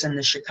 I was in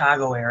the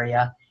Chicago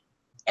area,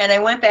 and I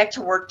went back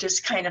to work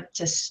just kind of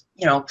to,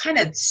 you know, kind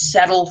of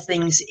settle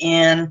things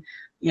in.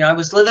 You know, I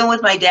was living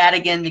with my dad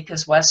again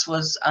because Wes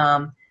was,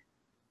 and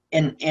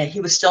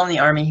he was still in the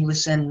Army. He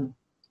was in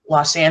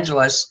Los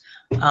Angeles,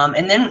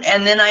 and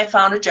then I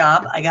found a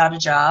job. I got a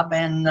job,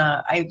 and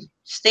I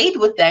stayed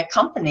with that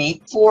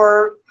company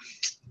for,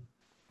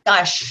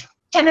 gosh,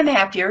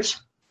 10.5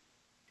 years.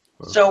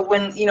 So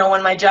when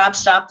my job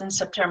stopped in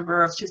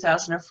September of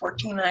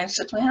 2014, I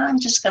said, well, I'm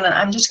just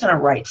gonna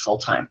write full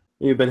time.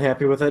 You've been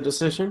happy with that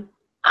decision?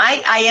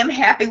 I am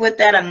happy with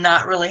that. I'm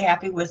not really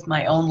happy with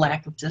my own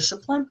lack of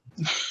discipline.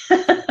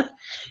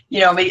 You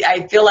know,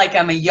 I feel like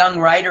I'm a young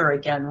writer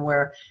again,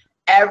 where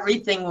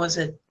everything was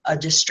a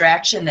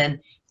distraction,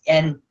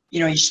 and you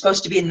know, you're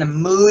supposed to be in the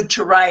mood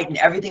to write, and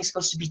everything's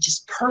supposed to be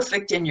just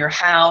perfect in your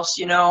house,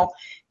 you know,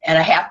 and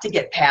I have to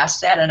get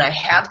past that, and I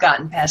have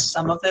gotten past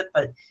some of it,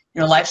 but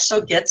you know, life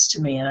still gets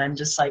to me, and I'm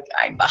just like,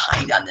 I'm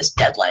behind on this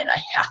deadline.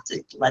 I have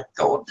to let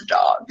go of the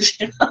dogs,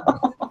 you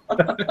know.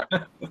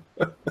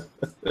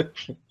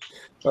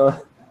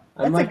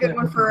 That's a good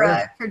one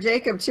for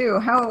Jacob too.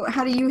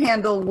 How do you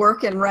handle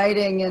work and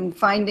writing and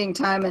finding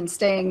time and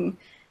staying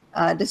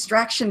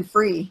distraction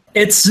free?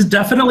 It's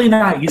definitely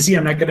not easy.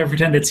 I'm not going to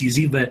pretend it's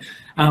easy, but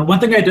one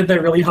thing I did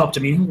that really helped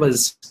me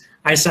was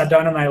I sat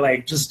down and I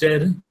just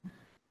did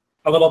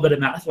a little bit of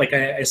math. Like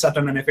I sat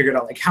down and I figured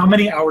out like how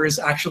many hours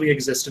actually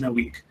exist in a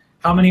week.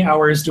 How many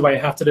hours do I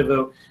have to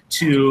devote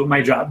to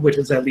my job, which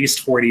is at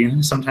least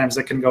 40. Sometimes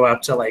it can go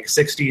up to like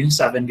 60,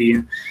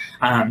 70.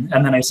 And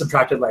then I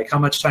subtracted like how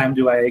much time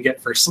do I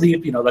get for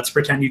sleep? You know, let's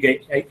pretend you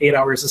get 8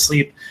 hours of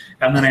sleep.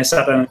 And then I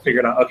sat down and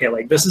figured out, okay,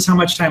 like this is how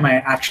much time I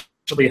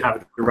actually have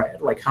to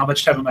write. Like how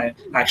much time am I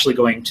actually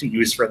going to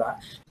use for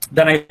that?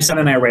 Then I sit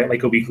and I write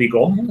like a weekly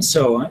goal.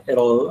 So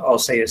I'll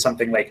say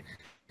something like,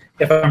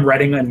 if I'm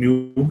writing a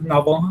new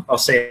novel, I'll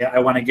say I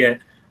want to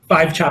get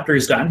 5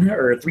 chapters done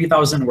or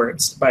 3,000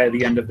 words by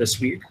the end of this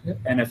week.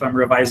 And if I'm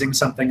revising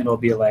something, it'll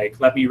be like,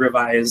 let me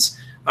revise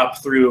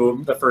up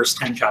through the first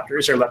 10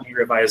 chapters, or let me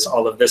revise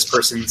all of this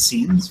person's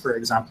scenes, for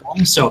example.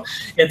 So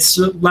it's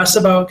less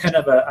about kind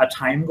of a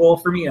time goal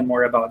for me and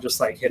more about just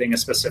like hitting a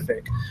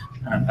specific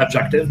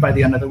objective by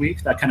the end of the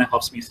week. That kind of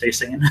helps me stay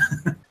sane.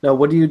 Now,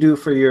 what do you do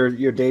for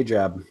your day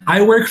job?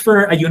 I work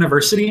for a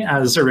university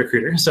as a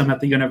recruiter. So I'm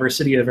at the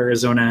University of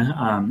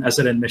Arizona as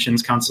an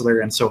admissions counselor.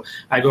 And so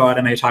I go out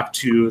and I talk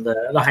to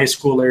the high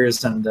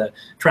schoolers and the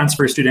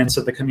transfer students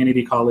at the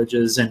community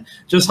colleges and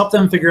just help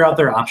them figure out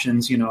their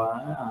options,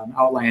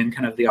 outline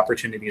kind of the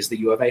opportunities that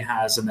U of A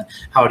has, and then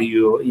how do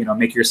you,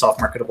 make yourself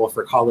marketable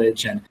for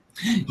college. And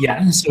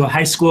yeah, so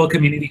high school,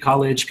 community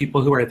college,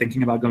 people who are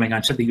thinking about going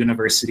on to the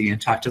university, and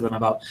talk to them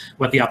about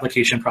what the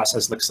application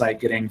process looks like,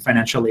 getting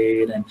financial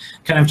aid, and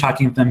kind of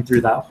talking them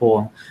through that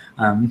whole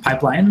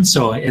pipeline.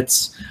 So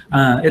it's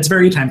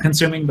very time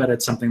consuming, but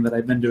it's something that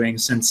I've been doing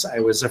since I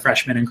was a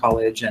freshman in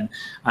college, and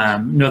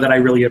know that I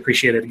really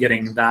appreciated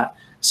getting that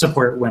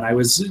support when I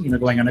was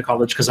going on to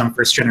college, because I'm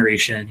first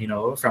generation,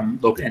 from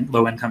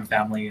low income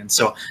family. And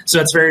so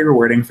it's very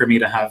rewarding for me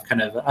to have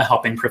kind of a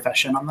helping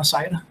profession on the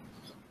side.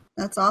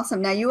 That's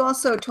awesome. Now, you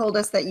also told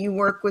us that you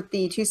work with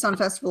the Tucson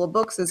Festival of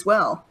Books as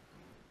well.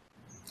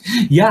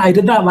 Yeah, I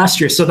did that last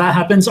year. So that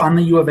happens on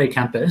the U of A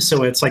campus.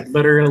 So it's like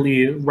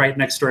literally right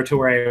next door to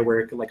where I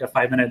work, like a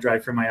 5-minute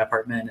drive from my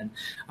apartment.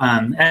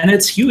 And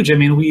it's huge. I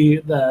mean,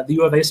 the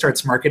U of A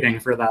starts marketing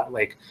for that,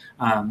 like,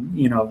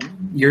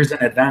 years in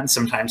advance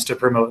sometimes to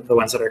promote the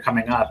ones that are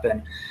coming up.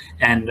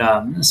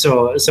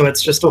 So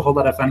it's just a whole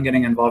lot of fun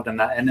getting involved in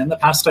that. And in the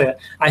past,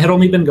 I had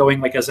only been going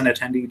like as an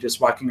attendee,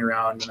 just walking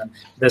around. And then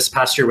this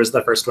past year was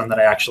the first one that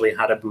I actually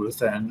had a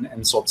booth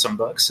and sold some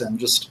books, and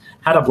just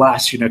had a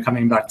blast,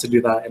 coming back to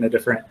do that in a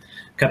different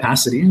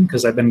capacity,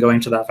 because I've been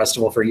going to that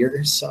festival for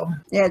years. So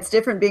yeah, it's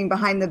different being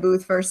behind the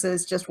booth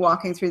versus just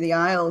walking through the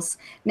aisles.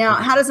 Now,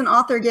 how does an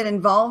author get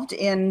involved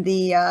in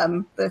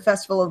the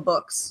Festival of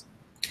Books?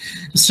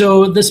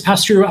 So this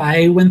past year,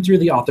 I went through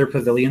the author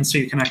pavilion. So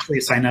you can actually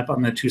sign up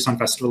on the Tucson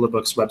Festival of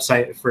Books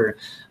website for,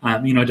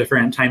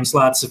 different time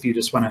slots if you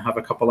just want to have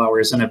a couple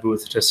hours in a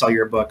booth to sell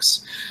your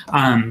books.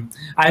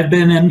 I've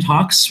been in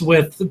talks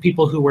with the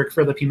people who work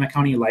for the Pima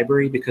County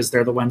Library, because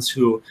they're the ones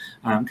who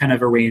kind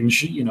of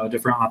arrange,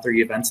 different author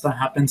events that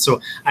happen. So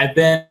I've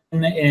been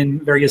in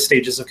various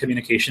stages of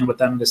communication with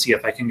them to see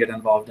if I can get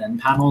involved in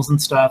panels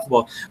and stuff.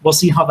 We'll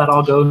see how that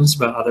all goes,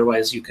 but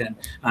otherwise you can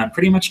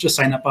pretty much just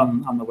sign up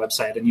on the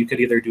website, and you could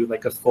either do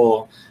like a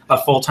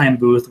full-time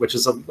booth, which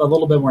is a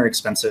little bit more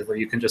expensive, or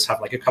you can just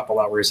have like a couple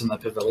hours in the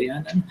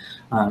pavilion,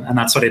 and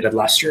that's what I did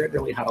last year. I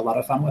really had a lot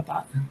of fun with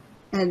that.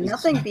 And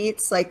nothing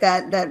beats like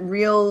that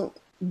real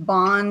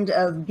bond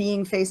of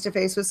being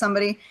face-to-face with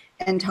somebody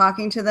and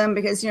talking to them,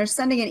 because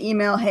sending an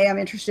email, hey, I'm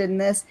interested in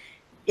this,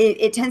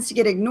 it tends to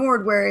get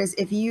ignored. Whereas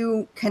if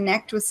you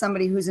connect with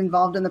somebody who's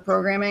involved in the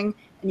programming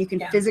and you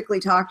can physically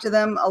talk to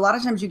them, a lot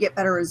of times you get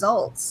better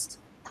results.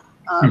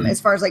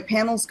 As far as like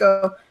panels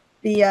go,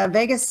 the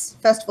Vegas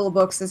Festival of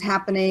Books is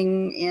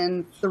happening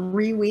in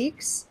 3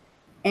 weeks.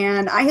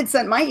 And I had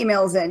sent my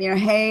emails in,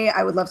 hey,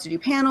 I would love to do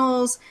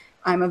panels.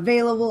 I'm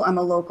available. I'm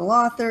a local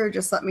author.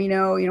 Just let me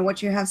know,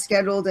 what you have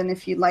scheduled and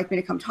if you'd like me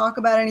to come talk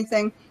about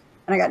anything.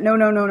 And I got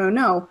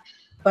no.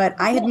 But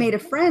I had made a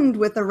friend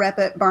with a rep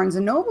at Barnes &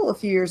 Noble a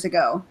few years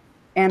ago,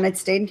 and I'd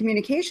stayed in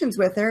communications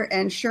with her.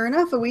 And sure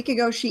enough, a week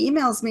ago, she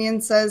emails me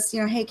and says,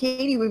 hey,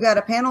 Katie, we've got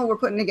a panel we're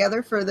putting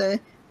together for the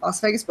Las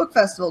Vegas Book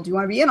Festival. Do you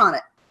want to be in on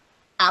it?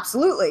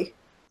 Absolutely.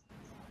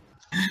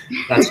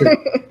 That's right.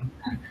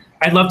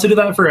 I'd love to do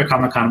that for a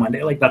Comic-Con one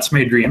day. Like, that's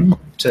my dream,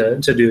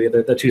 to do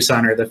either the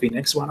Tucson or the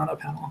Phoenix one on a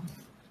panel.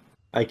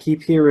 I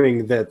keep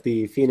hearing that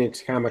the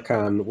Phoenix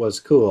Comic-Con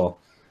was cool.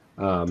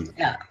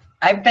 Yeah,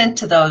 I've been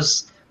to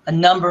those a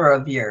number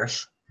of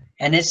years,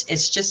 and it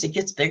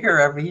gets bigger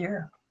every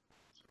year.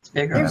 It's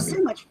bigger. They're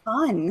so much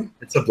fun.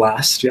 It's a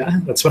blast. Yeah,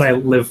 that's what I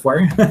live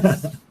for.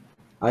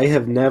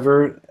 I've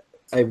never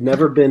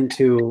been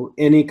to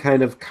any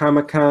kind of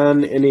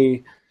Comic-Con,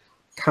 any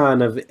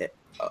con of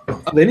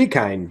any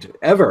kind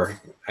ever.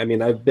 I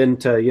mean, I've been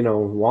to,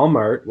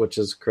 Walmart, which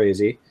is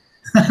crazy.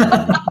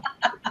 I'd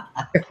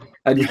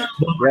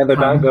rather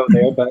not go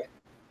there, but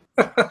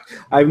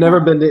I've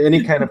never been to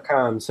any kind of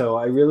con. So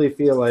I really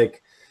feel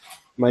like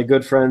my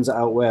good friends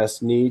out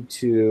west need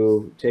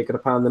to take it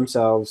upon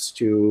themselves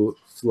to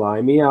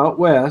fly me out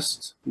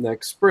west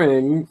next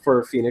spring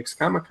for Phoenix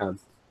Comic-Con.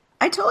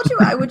 I told you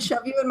I would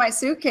shove you in my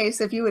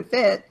suitcase if you would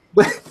fit.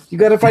 You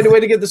got to find a way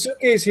to get the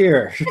suitcase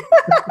here.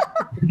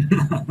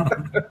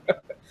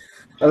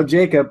 Oh,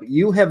 Jacob,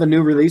 you have a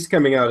new release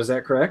coming out. Is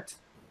that correct?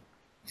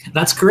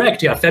 That's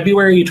correct. Yeah,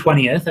 February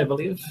 20th, I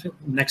believe,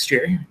 next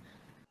year.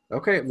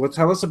 Okay. Well,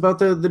 tell us about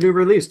the new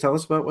release. Tell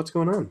us about what's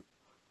going on.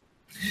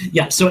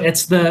 Yeah, so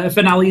it's the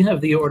finale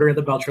of the Order of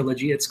the Bell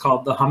trilogy. It's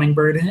called The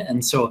Hummingbird,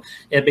 and so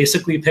it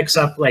basically picks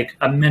up like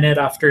a minute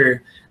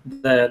after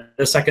the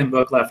second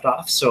book left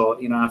off. So,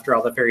 after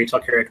all the fairy tale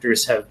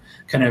characters have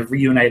kind of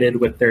reunited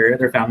with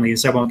their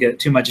families. I won't get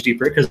too much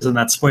deeper because then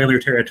that's spoiler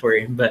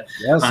territory. But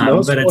yes,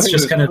 but it's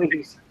just kind of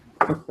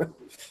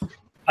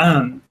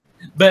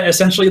But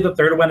essentially the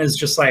third one is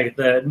just like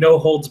the no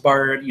holds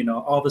barred, you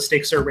know, all the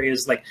stakes are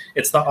raised. Like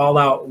it's the all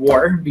out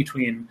war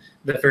between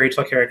the fairy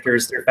tale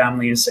characters, their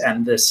families,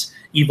 and this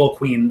evil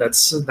queen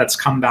that's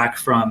come back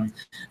from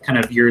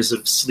kind of years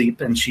of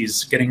sleep, and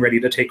she's getting ready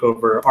to take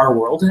over our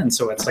world. And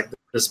so it's like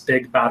this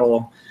big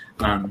battle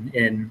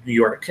in New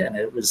York, and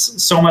it was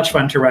so much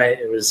fun to write.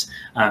 It was,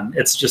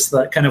 it's just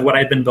the kind of what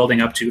I'd been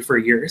building up to for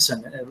years,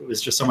 and it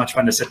was just so much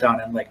fun to sit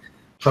down and like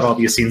put all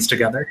these scenes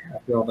together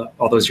after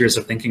all those years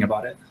of thinking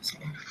about it. So.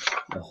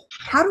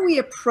 How do we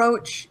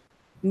approach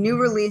new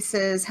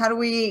releases? How do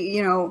we,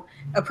 you know,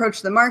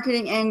 approach the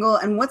marketing angle?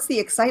 And what's the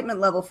excitement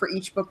level for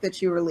each book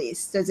that you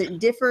release? Does it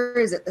differ?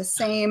 Is it the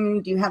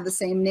same? Do you have the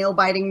same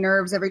nail-biting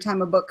nerves every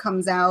time a book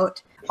comes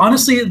out?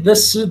 Honestly,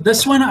 this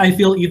one I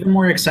feel even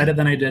more excited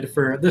than I did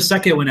for the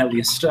second one, at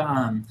least.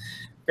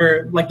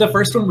 Or like the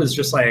first one was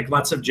just like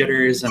lots of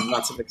jitters and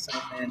lots of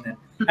excitement,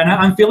 and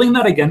I'm feeling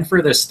that again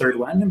for this third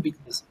one,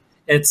 because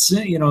it's,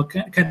 you know,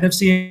 kind of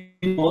seeing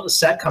a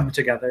set come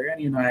together, and,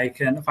 you know, I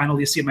can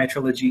finally see my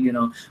trilogy, you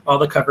know, all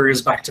the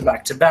covers back to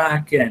back to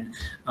back, and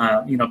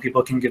you know,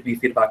 people can give me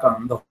feedback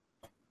on the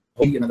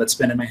whole, you know, that's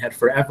been in my head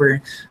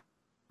forever.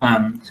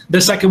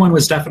 The second one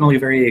was definitely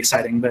very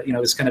exciting, but, you know,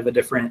 it was kind of a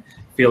different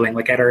feeling.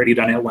 Like I'd already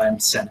done it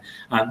once, and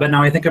but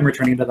now I think I'm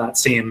returning to that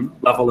same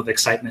level of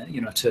excitement,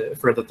 you know,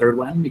 for the third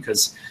one,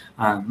 because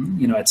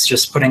you know, it's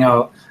just putting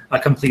out a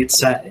complete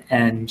set,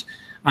 and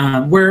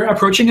we're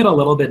approaching it a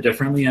little bit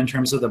differently in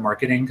terms of the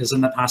marketing, because in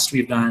the past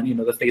we've done, you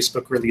know, the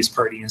Facebook release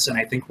parties, and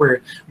I think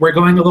we're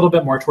going a little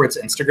bit more towards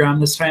Instagram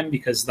this time,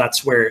 because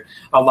that's where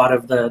a lot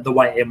of the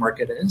YA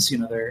market is. You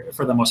know, they're,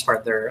 for the most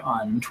part, they're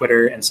on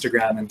Twitter,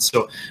 Instagram, and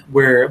so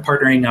we're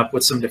partnering up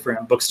with some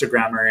different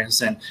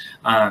bookstagrammers,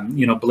 and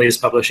you know, Blaze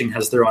Publishing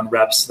has their own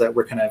reps that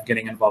we're kind of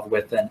getting involved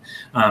with, and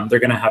they're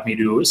going to have me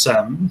do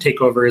some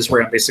takeovers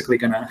where I'm basically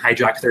going to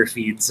hijack their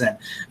feeds and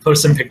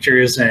post some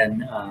pictures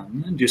and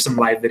do some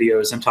live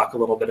videos and talk a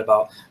little bit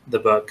about the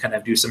book, kind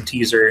of do some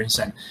teasers.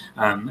 And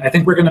I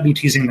think we're going to be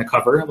teasing the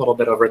cover a little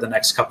bit over the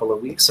next couple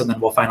of weeks, and then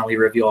we'll finally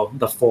reveal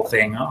the full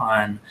thing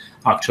on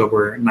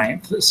October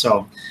 9th.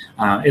 So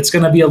it's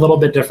going to be a little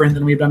bit different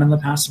than we've done in the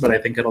past, but I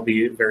think it'll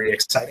be very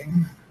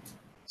exciting.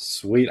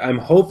 Sweet. I'm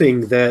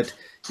hoping that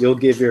you'll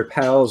give your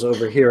pals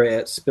over here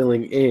at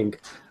Spilling Ink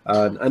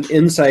an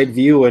inside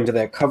view into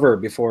that cover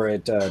before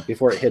it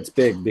hits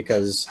big,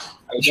 because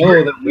I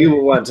know that we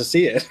will want to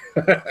see it.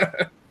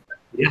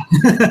 Yeah.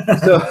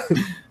 So,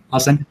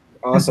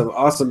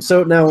 awesome.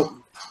 So now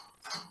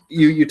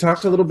you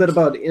talked a little bit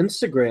about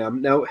Instagram.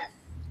 Now,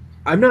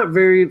 I'm not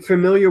very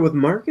familiar with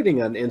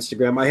marketing on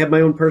Instagram. I have my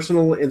own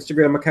personal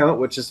Instagram account,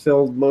 which is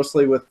filled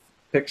mostly with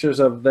pictures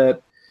of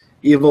that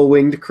evil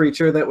winged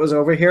creature that was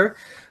over here.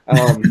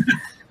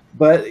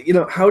 But, you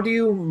know, how do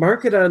you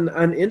market on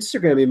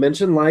Instagram? You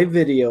mentioned live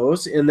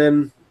videos, and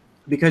then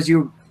because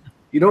you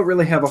don't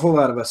really have a whole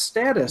lot of a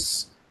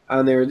status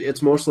on there,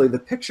 it's mostly the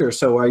picture.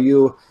 So are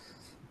you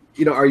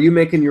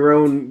making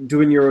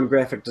doing your own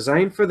graphic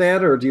design for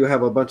that, or do you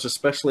have a bunch of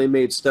specially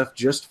made stuff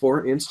just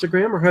for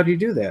Instagram, or how do you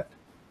do that?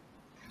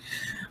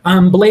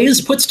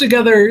 Blaze puts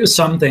together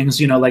some things,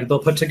 you know, like they'll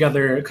put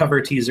together cover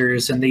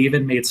teasers, and they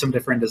even made some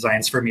different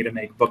designs for me to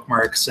make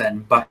bookmarks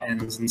and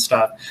buttons and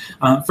stuff.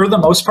 For the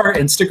most part,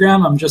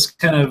 Instagram, I'm just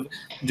kind of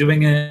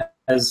doing it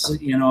as,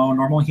 you know, a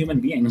normal human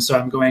being. So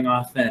I'm going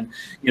off and,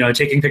 you know,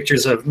 taking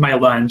pictures of my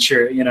lunch,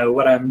 or, you know,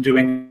 what I'm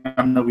doing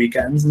on the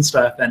weekends and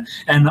stuff. And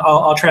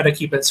I'll try to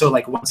keep it so,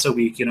 like, once a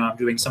week, you know, I'm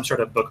doing some sort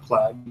of book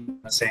plug,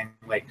 saying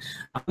like,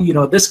 you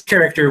know, this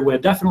character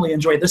would definitely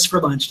enjoy this for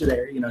lunch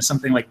today, you know,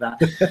 something like that.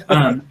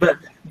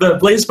 But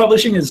Blaze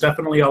Publishing is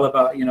definitely all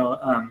about, you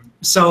know,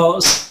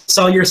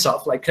 sell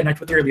yourself, like connect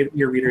with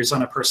your readers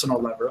on a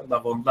personal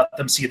level, let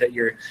them see that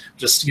you're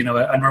just, you know,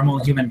 a normal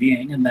human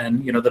being, and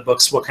then, you know, the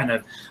books will kind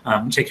of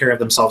take care of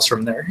themselves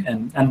from there.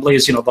 And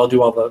Blaze, you know, they'll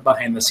do all the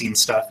behind the scenes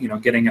stuff, you know,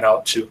 getting it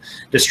out to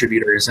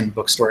distributors and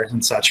bookstores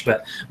and such,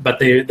 but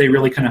they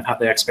really kind of have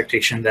the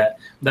expectation that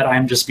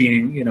I'm just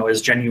being, you know,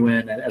 as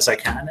genuine as I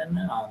can,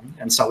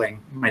 and selling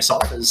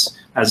myself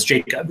as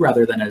Jacob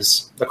rather than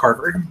as the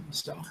Carver.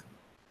 So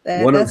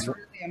that's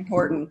really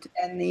important.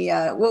 And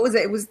the what was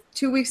it? It was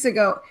 2 weeks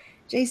ago.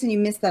 Jason, you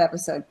missed that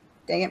episode.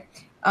 Dang it.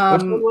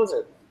 Which one was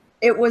it?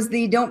 It was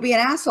the don't be an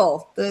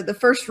asshole. The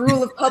first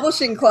rule of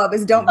publishing club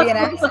is don't be an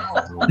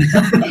asshole. And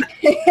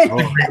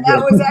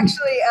that was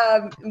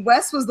actually,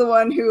 Wes was the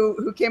one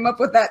who came up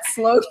with that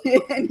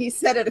slogan, and he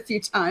said it a few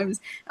times.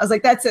 I was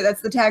like, that's it.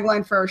 That's the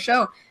tagline for our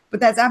show. But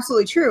that's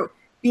absolutely true.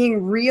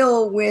 Being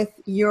real with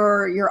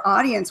your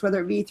audience,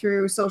 whether it be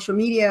through social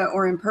media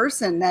or in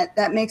person,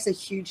 that makes a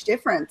huge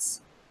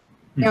difference.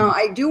 Mm-hmm. Now,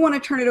 I do want to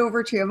turn it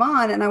over to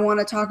Yvonne, and I want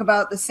to talk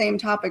about the same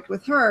topic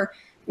with her,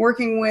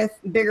 working with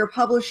bigger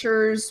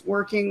publishers,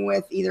 working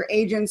with either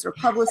agents or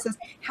publicists.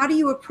 How do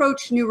you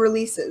approach new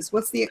releases?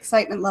 What's the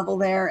excitement level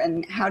there,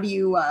 and how do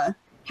you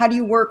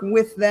work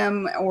with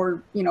them,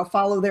 or, you know,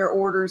 follow their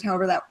orders,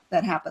 however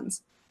that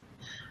happens?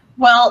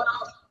 Well,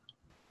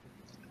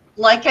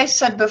 like I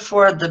said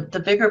before,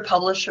 the bigger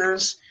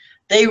publishers,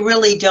 they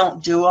really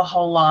don't do a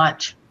whole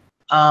lot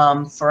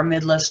for a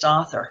mid-list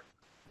author.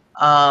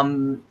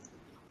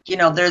 You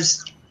know,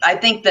 I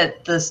think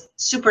that the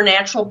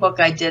supernatural book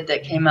I did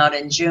that came out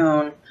in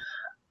June.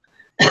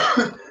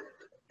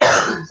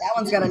 That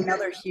one's got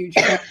another huge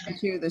fan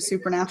too, the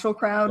supernatural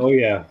crowd. Oh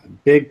yeah,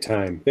 big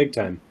time, big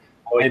time.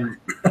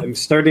 I'm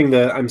starting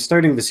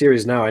the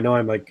series now. I know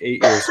I'm like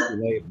 8 years too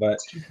late, but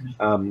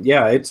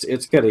yeah,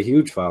 it's got a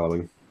huge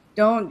following.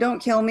 Don't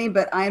kill me,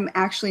 but I'm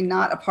actually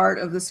not a part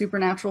of the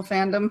supernatural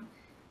fandom.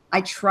 I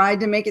tried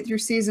to make it through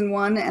season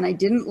 1 and I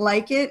didn't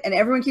like it. And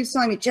everyone keeps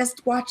telling me,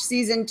 just watch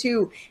season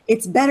 2.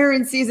 It's better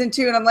in season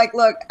 2. And I'm like,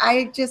 look,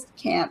 I just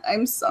can't.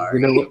 I'm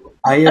sorry. You know,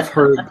 I have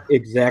heard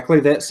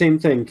exactly that same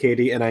thing,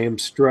 Katie, and I am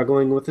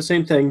struggling with the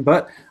same thing.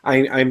 But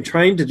I'm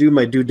trying to do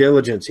my due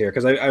diligence here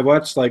because I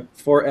watched like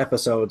 4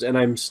 episodes and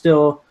I'm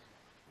still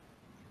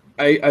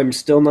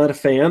not a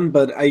fan.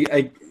 But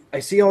I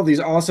see all these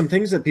awesome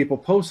things that people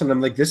post and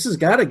I'm like, this has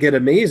got to get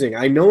amazing.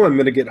 I know I'm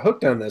going to get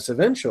hooked on this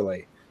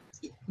eventually.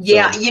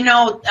 Yeah, you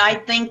know, I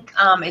think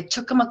it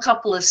took them a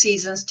couple of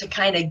seasons to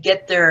kind of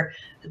get their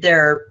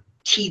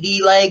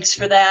TV legs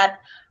for that.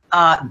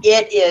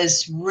 It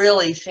is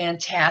really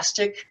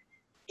fantastic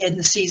in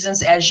the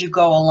seasons as you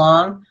go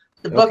along.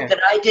 The book that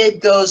I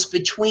did goes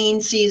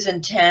between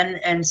season 10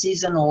 and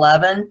season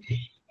 11.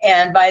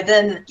 And by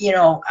then, you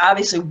know,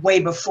 obviously way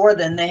before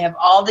then, they have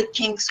all the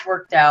kinks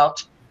worked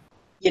out.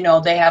 You know,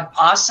 they have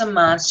awesome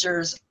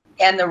monsters,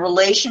 and the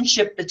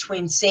relationship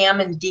between Sam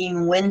and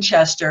Dean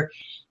Winchester,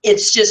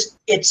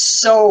 it's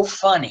so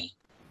funny.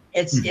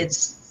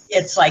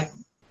 It's like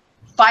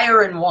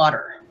fire and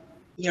water.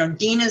 You know,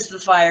 Dean is the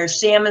fire,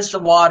 Sam is the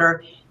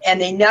water,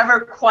 and they never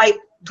quite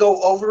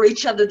go over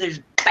each other. There's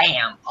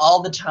bam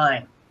all the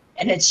time.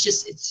 And it's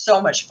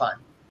so much fun.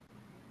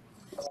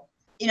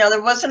 You know,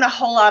 there wasn't a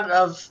whole lot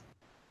of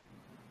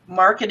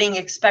marketing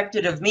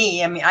expected of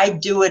me. I mean, I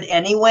do it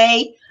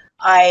anyway.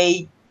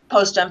 I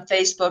post on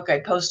Facebook, I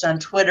post on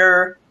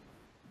Twitter.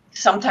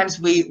 Sometimes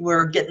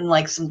we're getting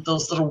like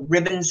those little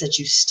ribbons that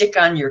you stick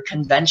on your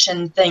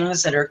convention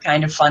things that are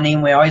kind of funny.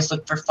 And we always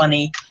look for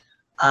funny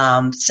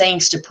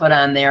sayings to put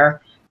on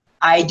there.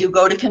 I do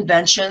go to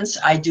conventions.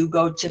 I do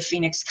go to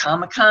Phoenix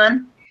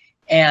Comic-Con.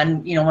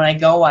 And, you know, when I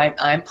go,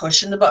 I'm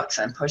pushing the books.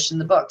 I'm pushing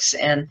the books.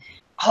 And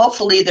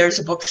hopefully there's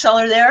a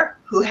bookseller there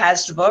who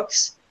has the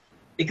books,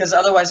 because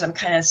otherwise I'm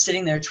kind of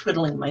sitting there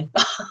twiddling my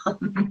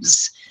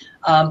thumbs.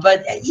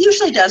 But it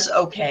usually does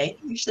okay.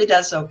 Usually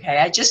does okay.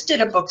 I just did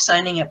a book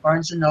signing at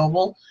Barnes &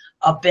 Noble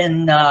up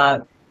in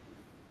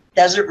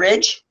Desert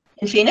Ridge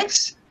in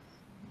Phoenix.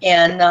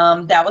 And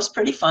that was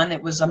pretty fun.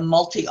 It was a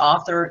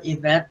multi-author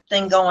event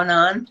thing going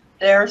on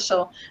there.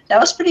 So that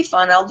was pretty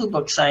fun. I'll do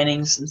book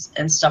signings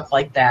and stuff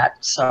like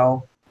that.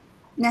 So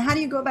now, how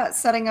do you go about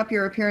setting up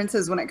your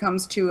appearances when it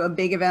comes to a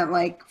big event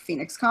like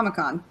Phoenix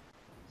Comic-Con?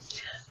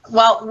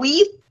 Well,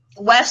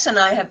 Wes and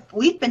I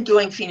we've been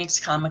doing Phoenix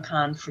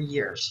Comic-Con for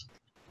years,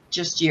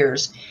 just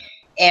years.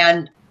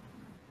 And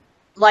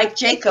like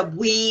Jacob,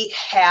 we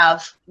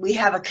have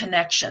a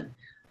connection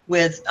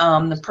with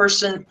the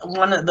person,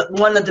 one of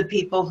the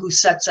people who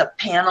sets up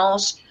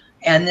panels,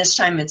 and this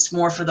time it's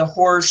more for the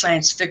horror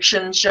science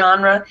fiction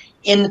genre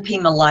in the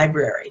Pima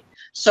Library.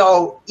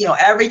 So, you know,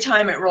 every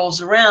time it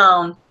rolls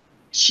around,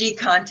 she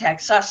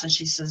contacts us and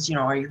she says, you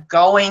know, are you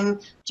going?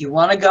 Do you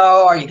want to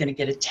go? Are you going to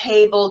get a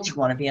table? Do you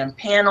want to be on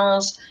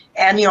panels?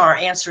 And, you know, our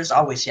answer is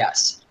always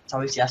yes. It's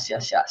always yes,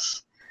 yes,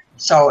 yes.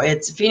 So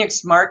it's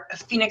Phoenix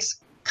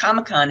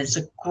Comic-Con is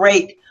a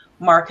great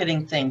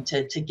marketing thing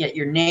to get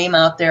your name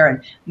out there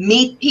and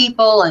meet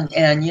people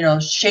and you know,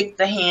 shake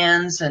the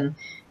hands and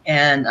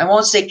I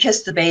won't say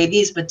kiss the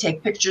babies, but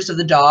take pictures of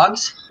the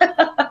dogs.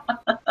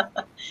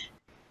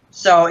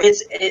 So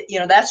you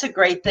know, that's a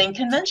great thing.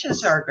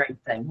 Conventions are a great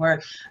thing.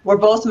 We're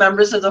both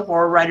members of the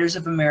Horror Writers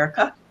of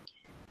America,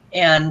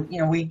 and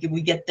you know, we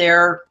get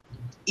their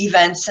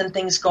events and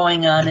things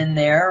going on in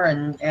there,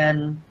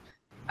 and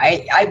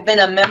I've been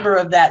a member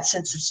of that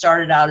since it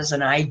started out as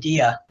an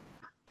idea.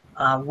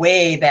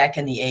 Way back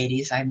in the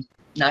 80s. I'm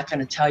not going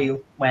to tell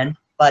you when,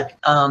 but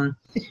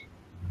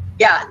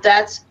yeah,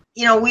 that's,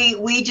 you know,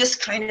 we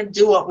just kind of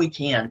do what we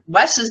can.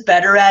 Wes is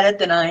better at it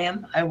than I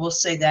am, I will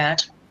say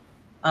that.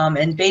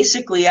 And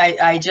basically,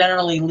 I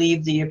generally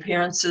leave the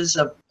appearances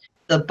of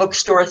the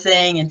bookstore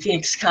thing and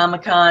Phoenix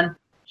Comic-Con.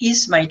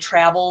 He's my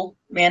travel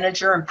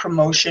manager and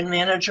promotion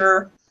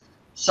manager.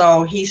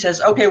 So he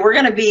says, okay, we're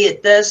going to be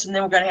at this, and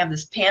then we're going to have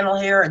this panel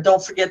here, and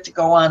don't forget to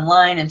go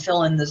online and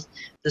fill in the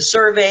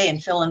survey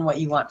and fill in what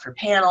you want for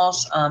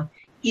panels.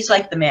 He's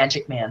like the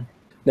magic man.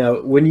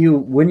 Now, when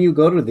you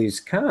go to these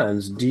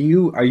cons,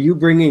 are you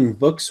bringing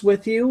books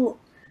with you,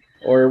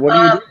 or what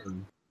are you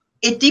doing?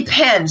 It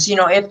depends. You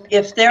know,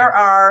 if there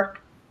are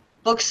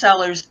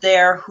booksellers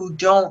there who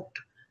don't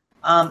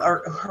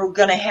or who are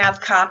going to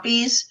have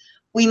copies,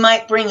 we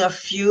might bring a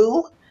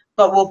few,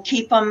 but we'll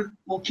keep them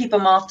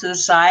off to the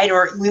side,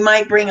 or we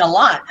might bring a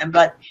lot.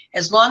 But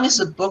as long as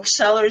the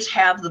booksellers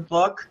have the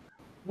book,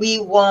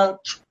 we won't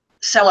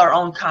sell our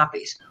own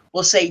copies.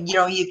 We'll say, you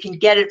know, you can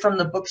get it from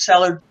the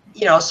bookseller,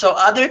 you know. So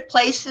other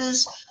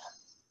places,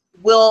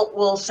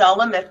 we'll sell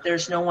them if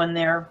there's no one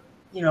there,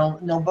 you know,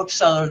 no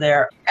bookseller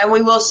there. And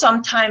we will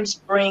sometimes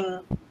bring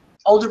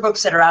older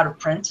books that are out of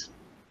print.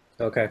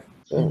 Okay.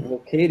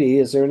 Well, Katie,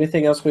 is there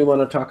anything else we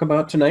want to talk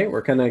about tonight?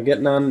 We're kind of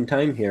getting on in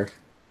time here.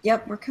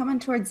 Yep, we're coming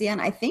towards the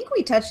end. I think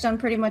we touched on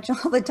pretty much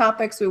all the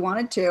topics we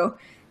wanted to.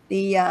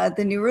 The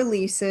new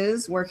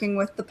releases, working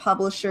with the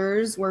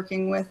publishers,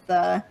 working with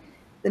the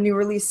new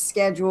release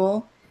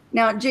schedule.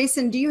 Now,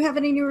 Jason, do you have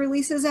any new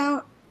releases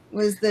out?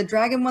 Was the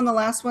Dragon one the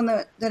last one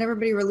that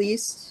everybody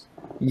released?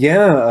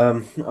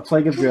 Yeah, A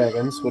Plague of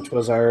Dragons, which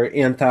was our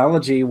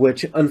anthology,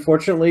 which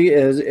unfortunately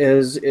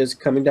is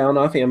coming down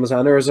off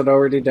Amazon, or is it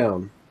already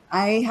down?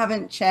 I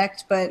haven't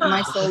checked, but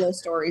my solo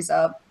story's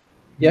up.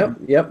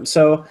 Yep.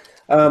 So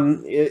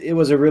it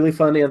was a really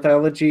fun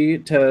anthology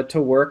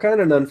to work on,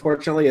 and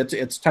unfortunately,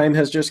 its time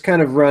has just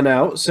kind of run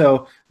out.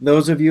 So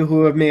those of you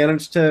who have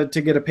managed to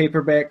get a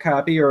paperback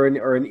copy or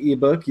an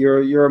ebook,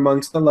 you're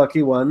amongst the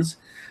lucky ones.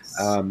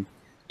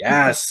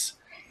 Yes.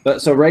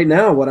 But so right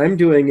now, what I'm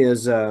doing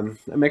is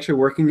I'm actually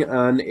working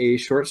on a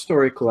short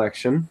story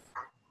collection,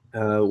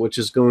 which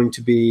is going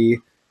to be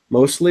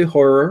mostly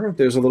horror.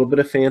 There's a little bit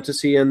of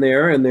fantasy in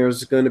there, and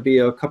there's going to be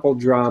a couple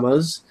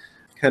dramas,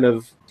 kind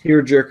of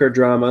tearjerker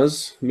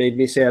dramas. Made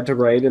me sad to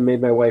write and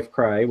made my wife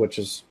cry, which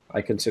is,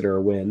 I consider,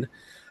 a win.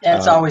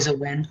 That's always a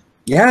win.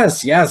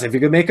 Yes. If you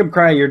can make them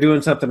cry, you're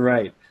doing something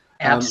right.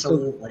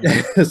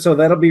 Absolutely. So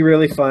that'll be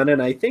really fun,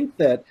 and I think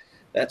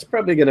that's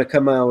probably going to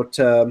come out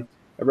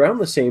around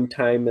the same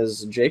time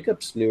as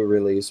Jacob's new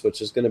release,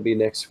 which is going to be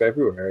next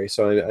February.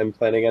 So I'm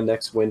planning on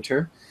next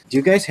winter. Do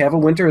you guys have a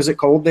winter? Is it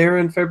cold there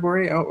in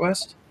February out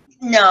west?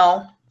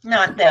 No,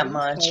 not that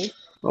much.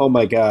 Oh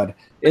my God.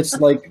 It's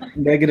like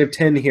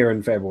 -10 here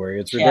in February.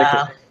 It's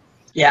ridiculous.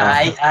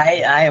 Yeah,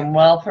 I am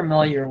well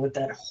familiar with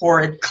that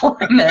horrid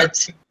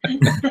climate.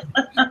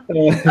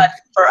 But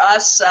for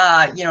us,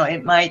 you know,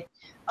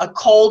 a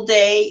cold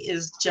day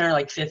is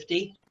generally like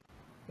 50.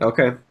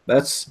 Okay,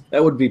 that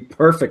would be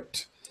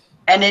perfect.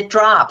 And it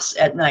drops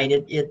at night.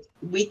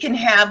 We can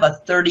have a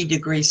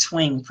 30-degree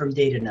swing from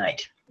day to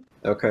night.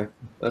 Okay,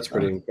 that's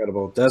pretty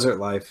incredible. Desert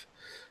life.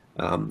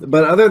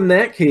 But other than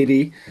that,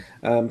 Katie,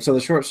 so the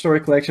short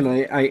story collection,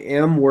 I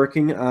am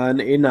working on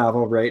a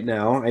novel right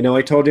now. I know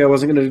I told you I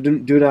wasn't going to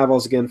do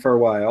novels again for a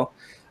while,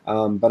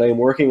 but I am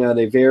working on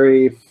a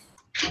very,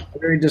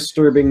 very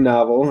disturbing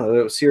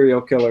novel, a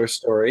serial killer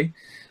story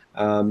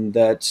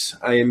that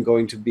I am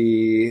going to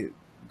be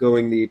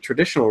going the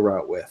traditional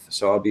route with.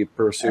 So I'll be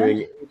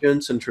pursuing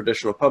agents and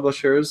traditional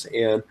publishers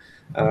and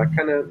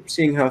kind of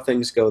seeing how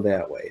things go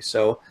that way.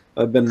 So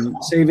I've been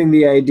saving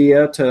the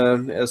idea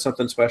as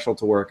something special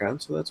to work on.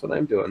 So that's what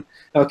I'm doing.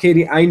 Now,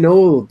 Katie, I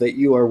know that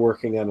you are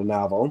working on a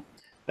novel,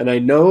 and I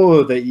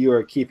know that you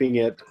are keeping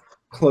it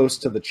close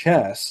to the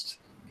chest.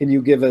 Can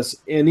you give us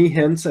any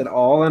hints at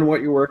all on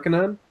what you're working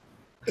on?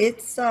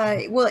 It's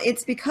well,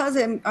 it's because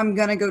I'm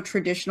gonna go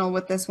traditional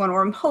with this one,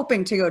 or I'm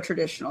hoping to go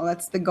traditional.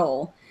 That's the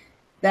goal.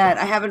 That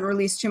I haven't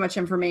released too much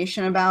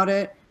information about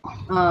it.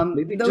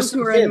 Those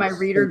who are in my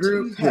reader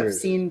group have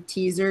seen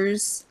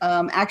teasers.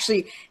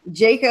 Actually,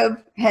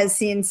 Jacob has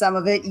seen some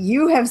of it.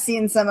 You have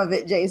seen some of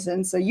it,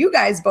 Jason. So you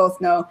guys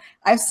both know.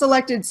 I've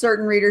selected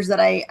certain readers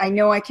that I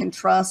know I can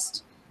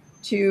trust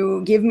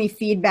to give me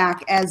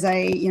feedback as I,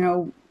 you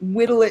know,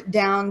 whittle it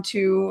down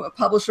to a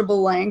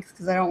publishable length,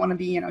 because I don't want to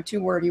be, you know,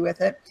 too wordy with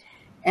it.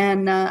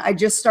 And I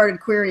just started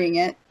querying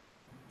it.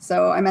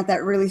 So I'm at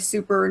that really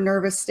super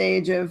nervous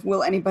stage of,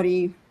 will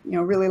anybody, you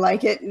know, really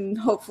like it and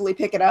hopefully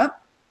pick it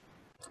up?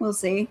 We'll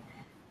see.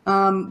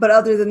 But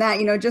other than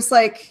that, you know, just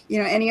like,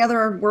 you know, any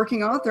other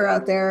working author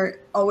out there,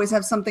 always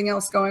have something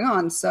else going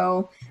on.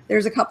 So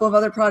there's a couple of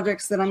other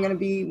projects that I'm going to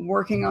be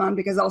working on,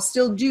 because I'll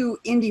still do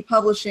indie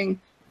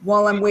publishing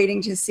while I'm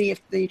waiting to see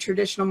if the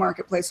traditional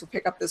marketplace will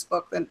pick up this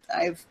book that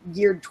I've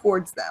geared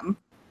towards them.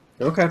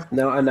 Okay.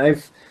 Now, and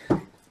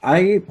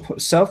I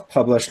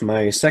self-published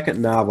my second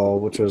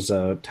novel, which was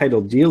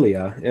titled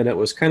Delia, and it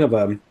was kind of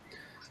a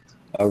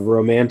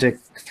romantic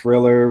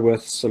thriller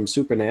with some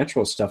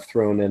supernatural stuff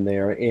thrown in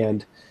there.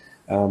 And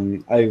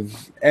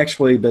I've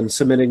actually been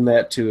submitting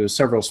that to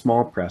several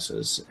small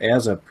presses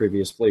as a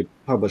previously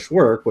published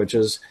work, which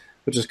is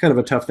kind of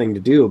a tough thing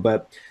to do.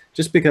 But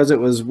just because it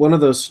was one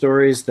of those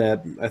stories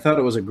that I thought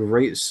it was a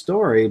great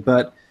story,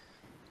 but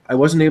I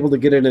wasn't able to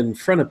get it in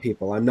front of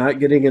people. I'm not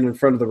getting it in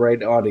front of the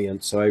right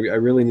audience, so I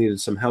really needed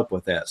some help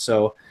with that.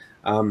 So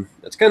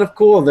it's kind of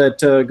cool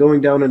that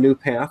going down a new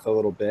path a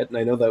little bit, and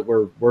I know that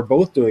we're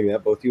both doing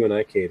that, both you and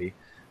I, Katie.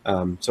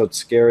 So it's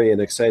scary and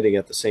exciting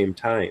at the same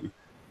time.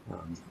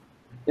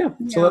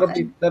 So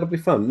that'll be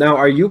fun. Now,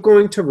 are you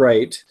going to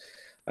write,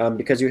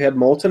 because you had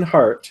Molten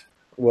Heart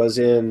was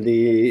in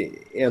the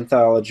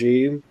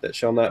anthology that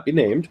shall not be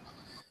named,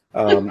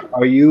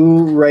 are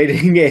you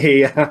writing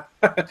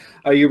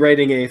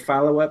a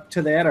follow-up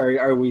to that?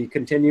 Are we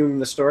continuing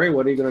the story?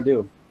 What are you going to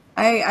do?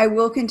 I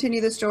will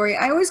continue the story.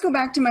 I always go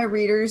back to my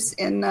readers,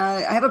 and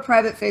I have a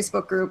private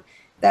Facebook group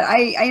that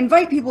I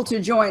invite people to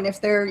join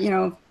if they're, you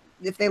know,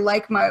 if they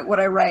like what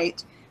I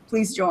write,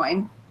 please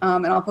join,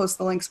 and I'll post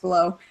the links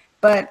below.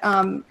 But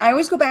I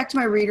always go back to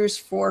my readers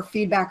for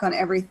feedback on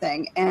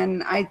everything.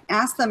 And I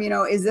ask them,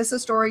 is this a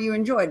story you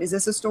enjoyed? Is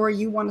this a story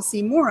you want to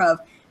see more of?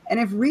 And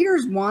if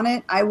readers want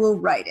it, I will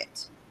write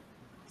it.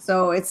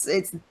 So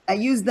I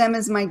use them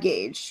as my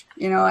gauge.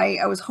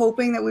 I was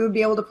hoping that we would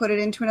be able to put it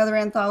into another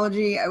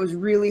anthology. I was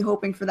really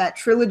hoping for that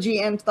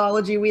trilogy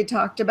anthology we had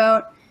talked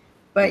about.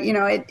 But,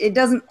 it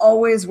doesn't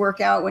always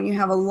work out when you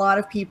have a lot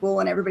of people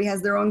and everybody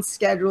has their own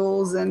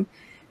schedules. And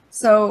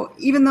so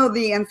even though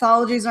the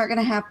anthologies aren't going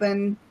to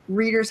happen,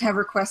 readers have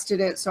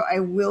requested it. So I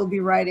will be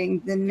writing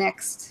the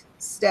next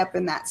step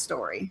in that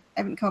story.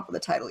 I haven't come up with a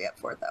title yet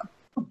for it,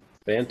 though.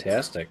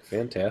 Fantastic.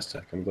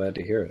 Fantastic. I'm glad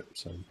to hear it.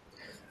 So,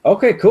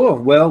 okay, cool.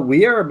 Well,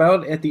 we are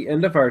about at the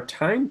end of our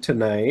time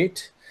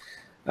tonight.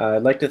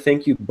 I'd like to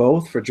thank you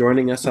both for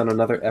joining us on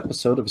another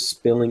episode of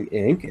Spilling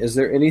Ink. Is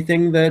there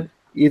anything that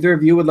either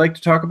of you would like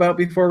to talk about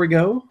before we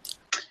go?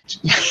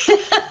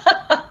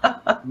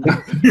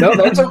 No,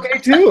 that's okay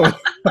too.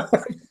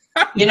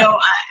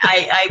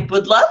 I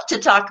would love to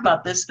talk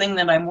about this thing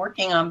that I'm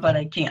working on, but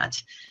I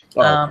can't.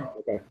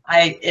 Okay.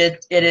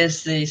 It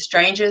is the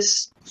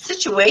strangest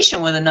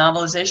situation with a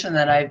novelization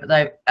that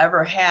I've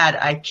ever had.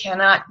 I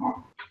cannot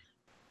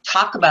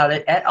talk about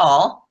it at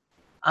all,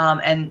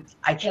 and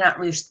I cannot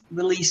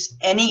release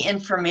any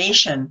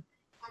information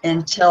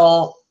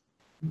until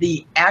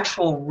the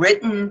actual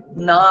written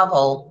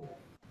novel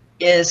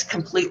is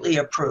completely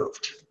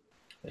approved.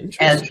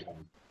 And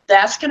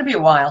that's going to be a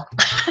while.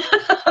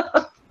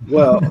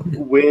 Well,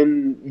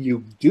 when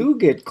you do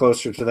get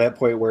closer to that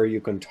point where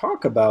you can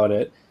talk about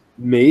it,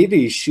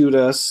 maybe shoot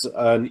us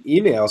an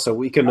email so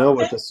we can know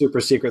what the super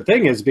secret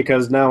thing is,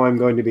 because now I'm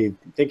going to be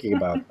thinking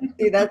about it.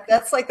 See,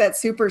 that's like that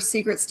super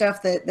secret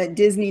stuff that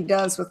Disney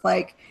does with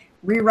like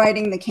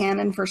rewriting the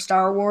canon for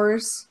Star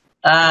Wars.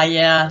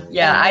 Yeah.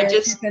 I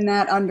just keeping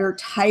that under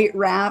tight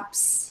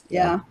wraps.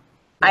 Yeah.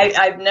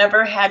 I've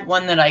never had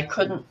one that I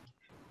couldn't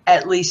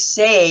at least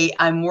say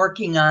I'm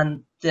working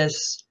on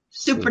this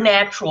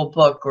supernatural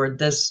book or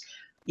this,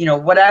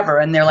 whatever.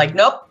 And they're like,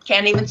 nope,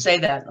 can't even say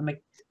that. I'm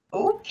like,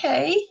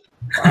 okay.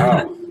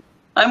 Wow.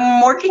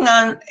 I'm working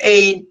on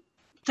a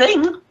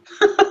thing.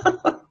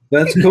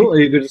 That's cool.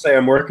 You could say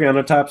I'm working on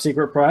a top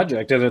secret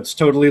project and it's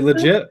totally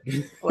legit.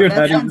 Well,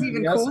 that sounds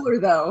even cooler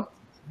though.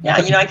 Yeah,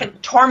 I can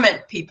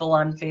torment people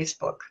on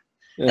Facebook.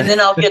 And then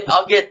I'll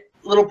get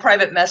little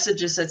private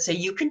messages that say,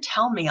 you can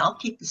tell me, I'll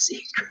keep the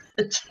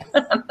secret.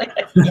 I'm like,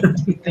 I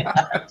can't do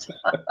that.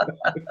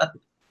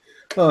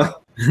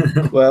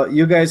 Well,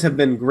 you guys have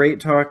been great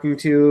talking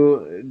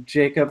to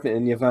Jacob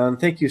and Yvonne.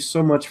 Thank you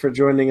so much for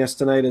joining us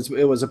tonight.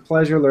 It was a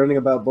pleasure learning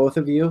about both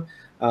of you,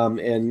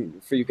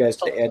 and for you guys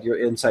to add your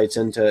insights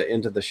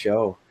into the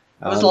show.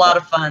 It was a lot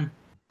of fun.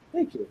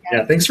 Thank you.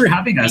 Yeah, thanks for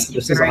having us.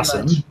 This is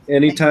awesome.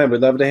 Anytime.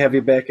 We'd love to have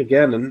you back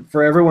again. And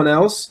for everyone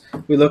else,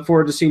 we look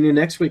forward to seeing you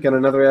next week on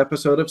another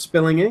episode of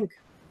Spilling Ink.